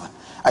Father in heaven.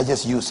 I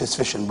just use his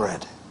fish and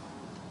bread.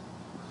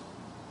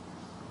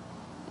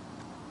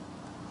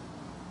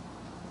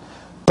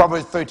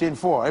 Proverbs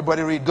 13:4.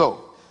 Everybody read,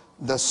 go.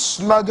 The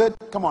sluggard,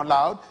 come on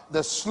loud.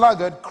 The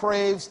sluggard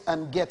craves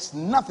and gets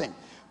nothing,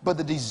 but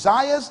the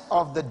desires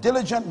of the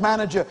diligent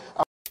manager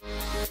are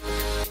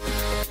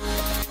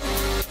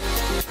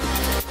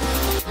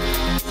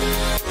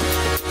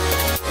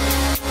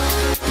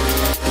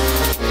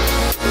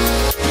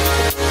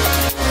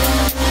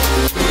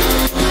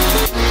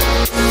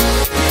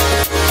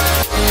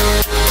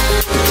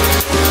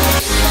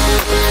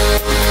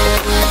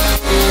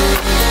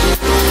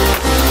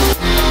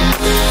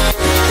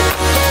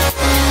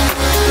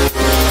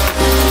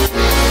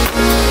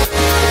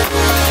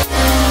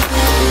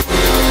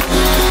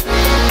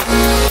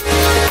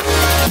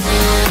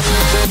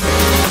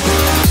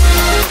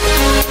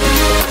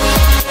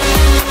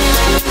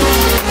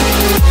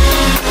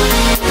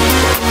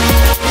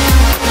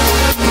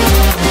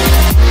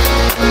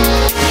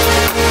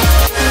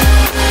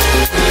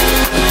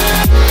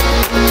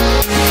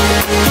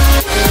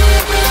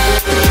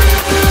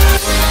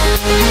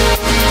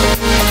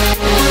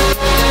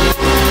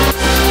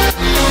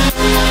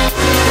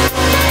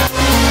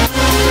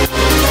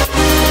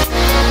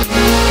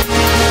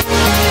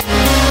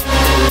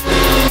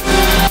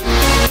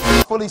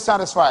fully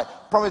satisfied.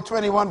 Proverbs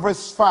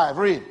 21:5.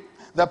 Read.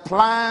 The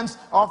plans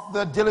of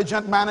the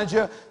diligent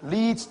manager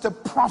leads to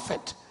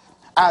profit,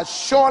 as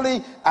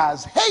surely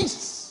as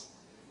haste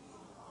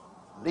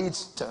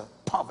leads to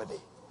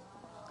poverty.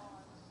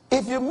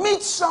 If you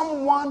meet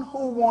someone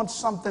who wants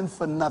something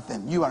for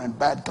nothing, you are in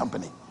bad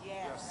company.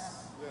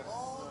 Yes.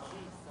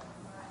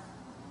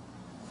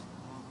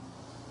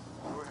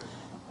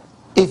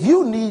 If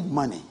you need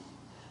money,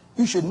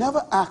 you should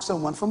never ask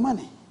someone for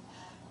money.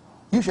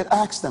 You should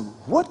ask them,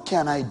 what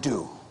can I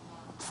do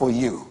for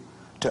you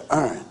to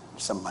earn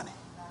some money?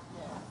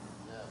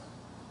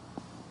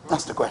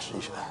 That's the question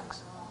you should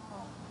ask.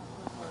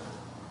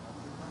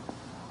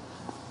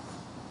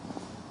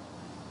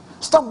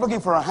 Stop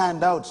looking for a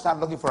handout. Start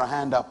looking for a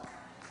hand up.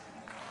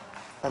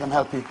 Let them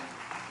help you.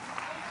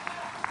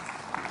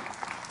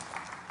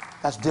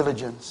 That's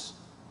diligence.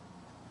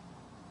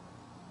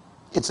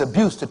 It's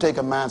abuse to take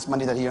a man's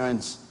money that he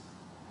earns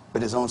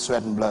with his own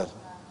sweat and blood,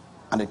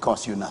 and it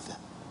costs you nothing.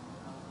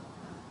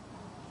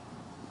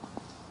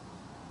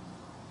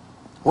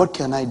 What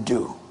can I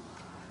do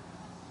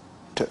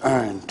to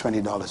earn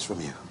 $20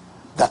 from you?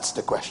 That's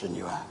the question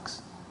you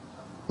ask.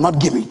 Not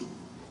give me.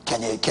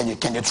 Can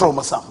you throw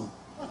me something?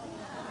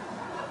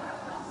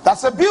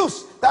 That's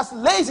abuse. That's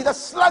lazy. That's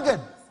sluggard.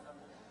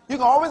 You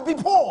can always be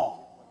poor.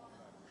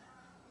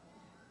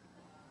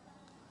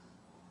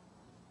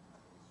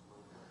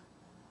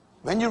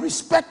 When you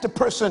respect a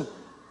person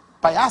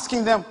by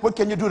asking them, what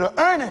can you do to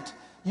earn it?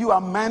 You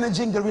are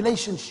managing the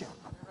relationship.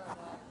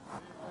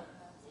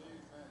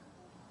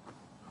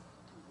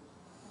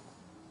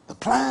 The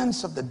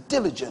plans of the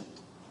diligent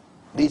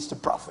leads to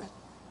profit.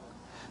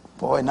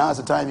 Boy, now's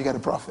the time you got to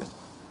profit.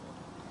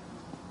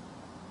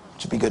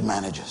 To be good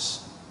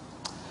managers.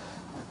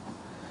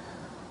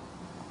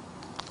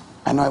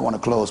 I know I want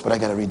to close, but I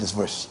got to read this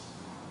verse.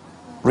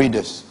 Read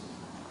this.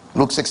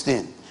 Luke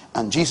 16.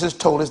 And Jesus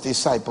told his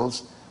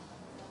disciples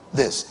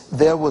this.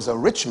 There was a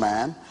rich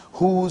man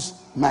whose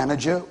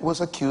manager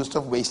was accused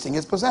of wasting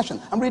his possession.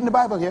 I'm reading the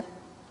Bible here.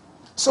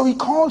 So he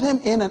called him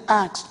in and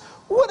asked,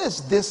 what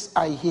is this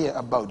I hear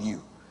about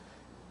you?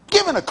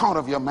 Give an account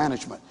of your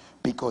management,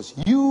 because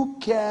you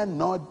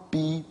cannot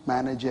be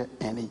manager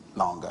any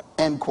longer.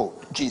 End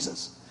quote.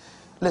 Jesus.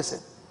 Listen,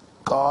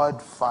 God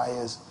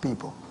fires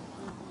people.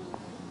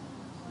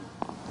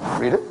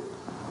 Read it.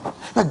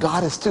 But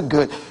God is too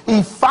good.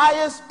 He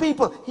fires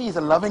people. He's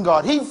a loving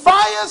God. He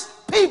fires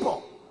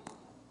people.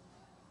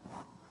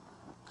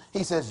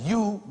 He says,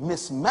 you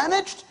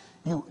mismanaged,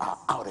 you are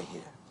out of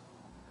here.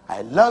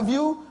 I love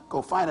you,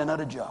 go find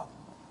another job.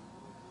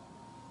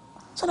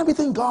 So we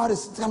think God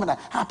is kind of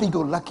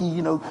happy-go-lucky,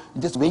 you know,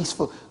 just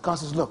wasteful. God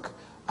says, look,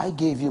 I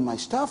gave you my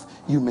stuff,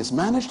 you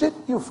mismanaged it,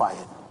 you're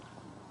fired.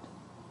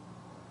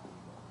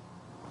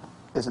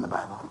 It's in the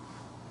Bible.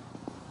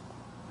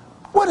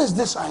 What is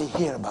this I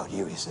hear about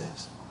you, he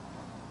says.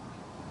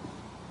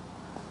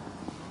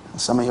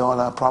 And some of y'all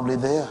are probably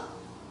there.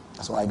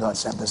 That's why God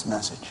sent this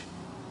message.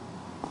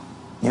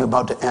 You're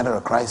about to enter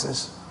a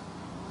crisis.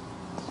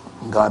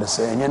 And God is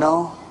saying, you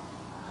know,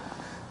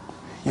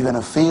 you're going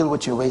to feel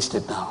what you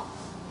wasted now.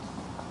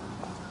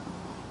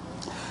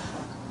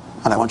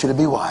 And I want you to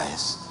be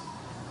wise.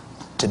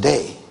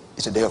 Today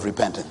is a day of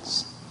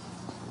repentance.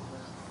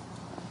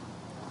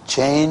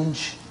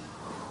 Change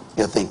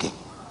your thinking.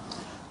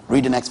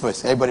 Read the next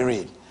verse. Everybody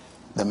read.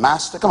 The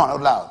master, come on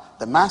out loud.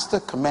 The master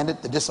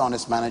commended the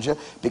dishonest manager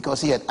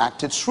because he had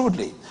acted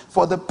shrewdly.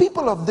 For the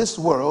people of this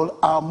world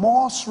are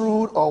more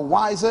shrewd or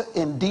wiser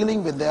in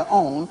dealing with their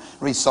own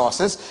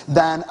resources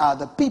than are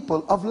the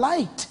people of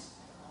light.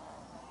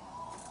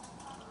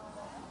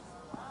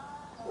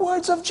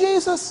 Words of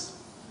Jesus.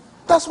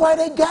 That's why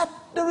they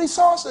got the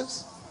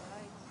resources.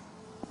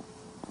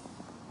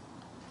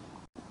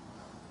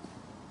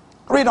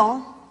 Read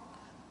on.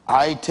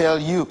 I tell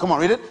you, come on,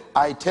 read it.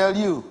 I tell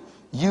you,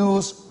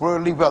 use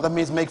worldly wealth. That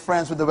means make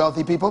friends with the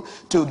wealthy people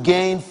to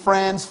gain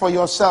friends for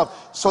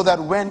yourself, so that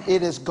when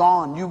it is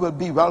gone, you will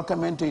be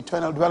welcome into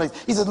eternal dwellings.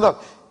 He says,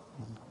 look,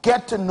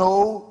 get to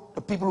know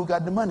the people who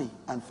got the money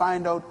and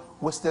find out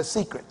what's their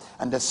secret.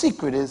 And the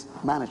secret is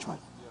management.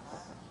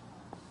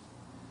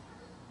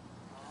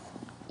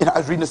 You know, I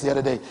was reading this the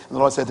other day, and the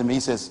Lord said to me, he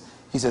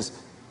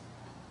says,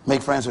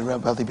 make friends with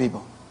wealthy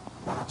people.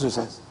 That's what it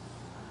says.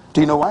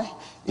 Do you know why?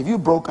 If you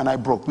broke and I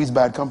broke, we's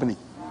bad company.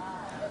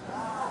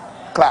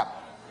 Clap.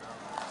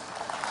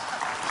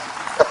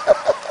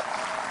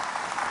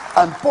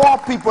 And poor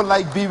people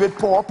like be with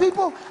poor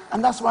people,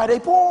 and that's why they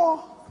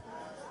poor.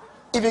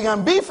 If you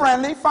can be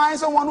friendly, find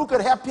someone who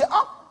could help you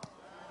up.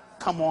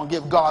 Come on,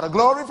 give God a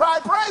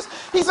glorified praise.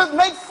 He says,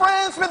 make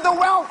friends with the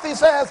wealthy, he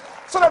says,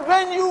 so that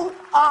when you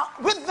are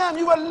with them,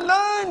 you will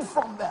learn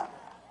from them.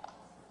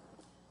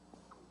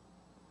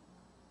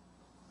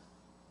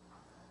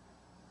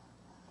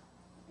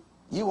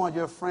 You want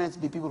your friends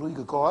to be people who you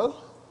could call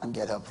and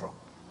get help from.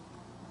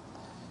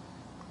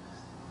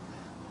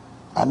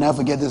 I'll never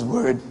forget this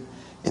word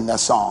in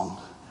that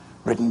song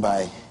written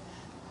by,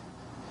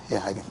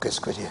 yeah, I can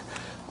just quit here,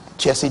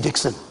 Jesse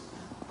Dixon.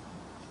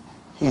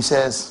 He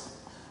says,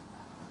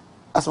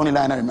 that's the only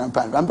line I remember.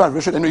 I'm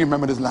Richard, I know you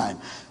remember this line.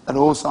 That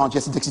old song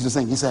Jesse Dixon used to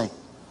sing. He sang,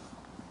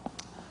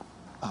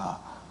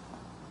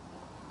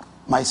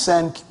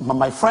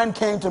 my friend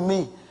came to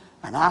me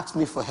and asked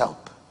me for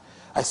help.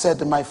 I said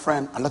to my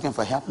friend, I'm looking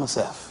for help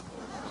myself.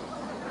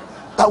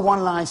 That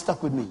one line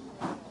stuck with me.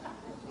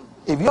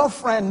 If your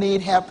friend need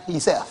help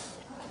himself,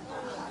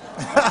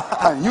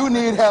 and you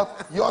need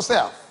help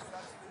yourself,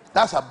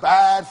 that's a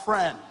bad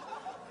friend.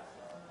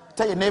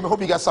 Tell your neighbor, hope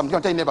you got something. Come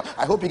on, tell your neighbor,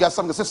 I hope you got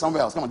something to sit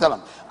somewhere else. Come on, tell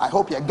him. I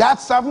hope you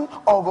got something,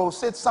 or go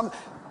sit somewhere.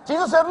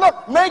 Jesus said,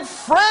 look, make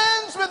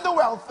friends with the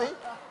wealthy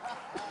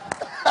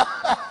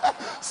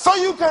so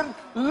you can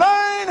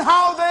learn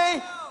how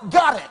they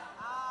got it.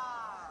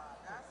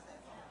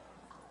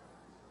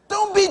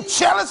 Don't be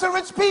jealous of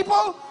rich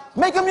people.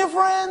 Make them your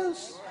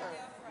friends.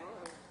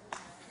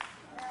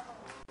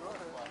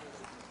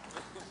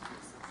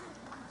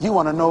 You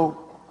want to know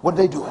what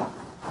they're doing.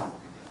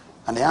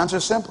 And the answer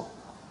is simple.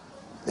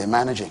 They're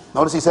managing.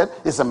 Notice he said,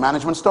 it's a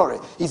management story.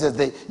 He says,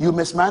 you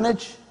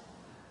mismanage,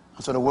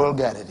 and so the world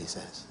get it, he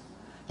says.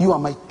 You are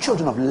my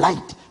children of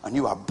light, and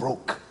you are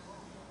broke.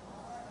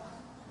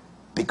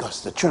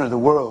 Because the children of the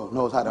world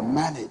knows how to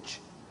manage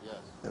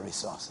the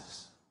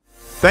resources.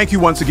 Thank you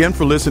once again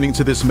for listening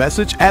to this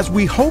message, as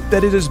we hope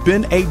that it has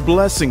been a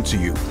blessing to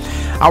you.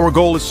 Our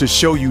goal is to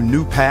show you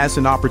new paths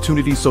and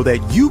opportunities so that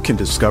you can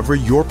discover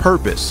your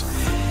purpose.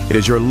 It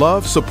is your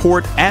love,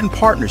 support, and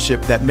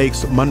partnership that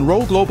makes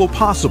Munroe Global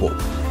possible.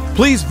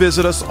 Please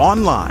visit us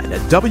online at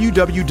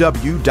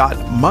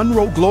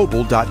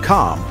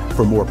www.munroeglobal.com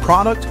for more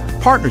product,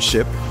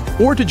 partnership,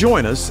 or to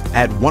join us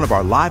at one of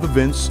our live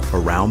events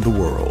around the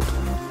world.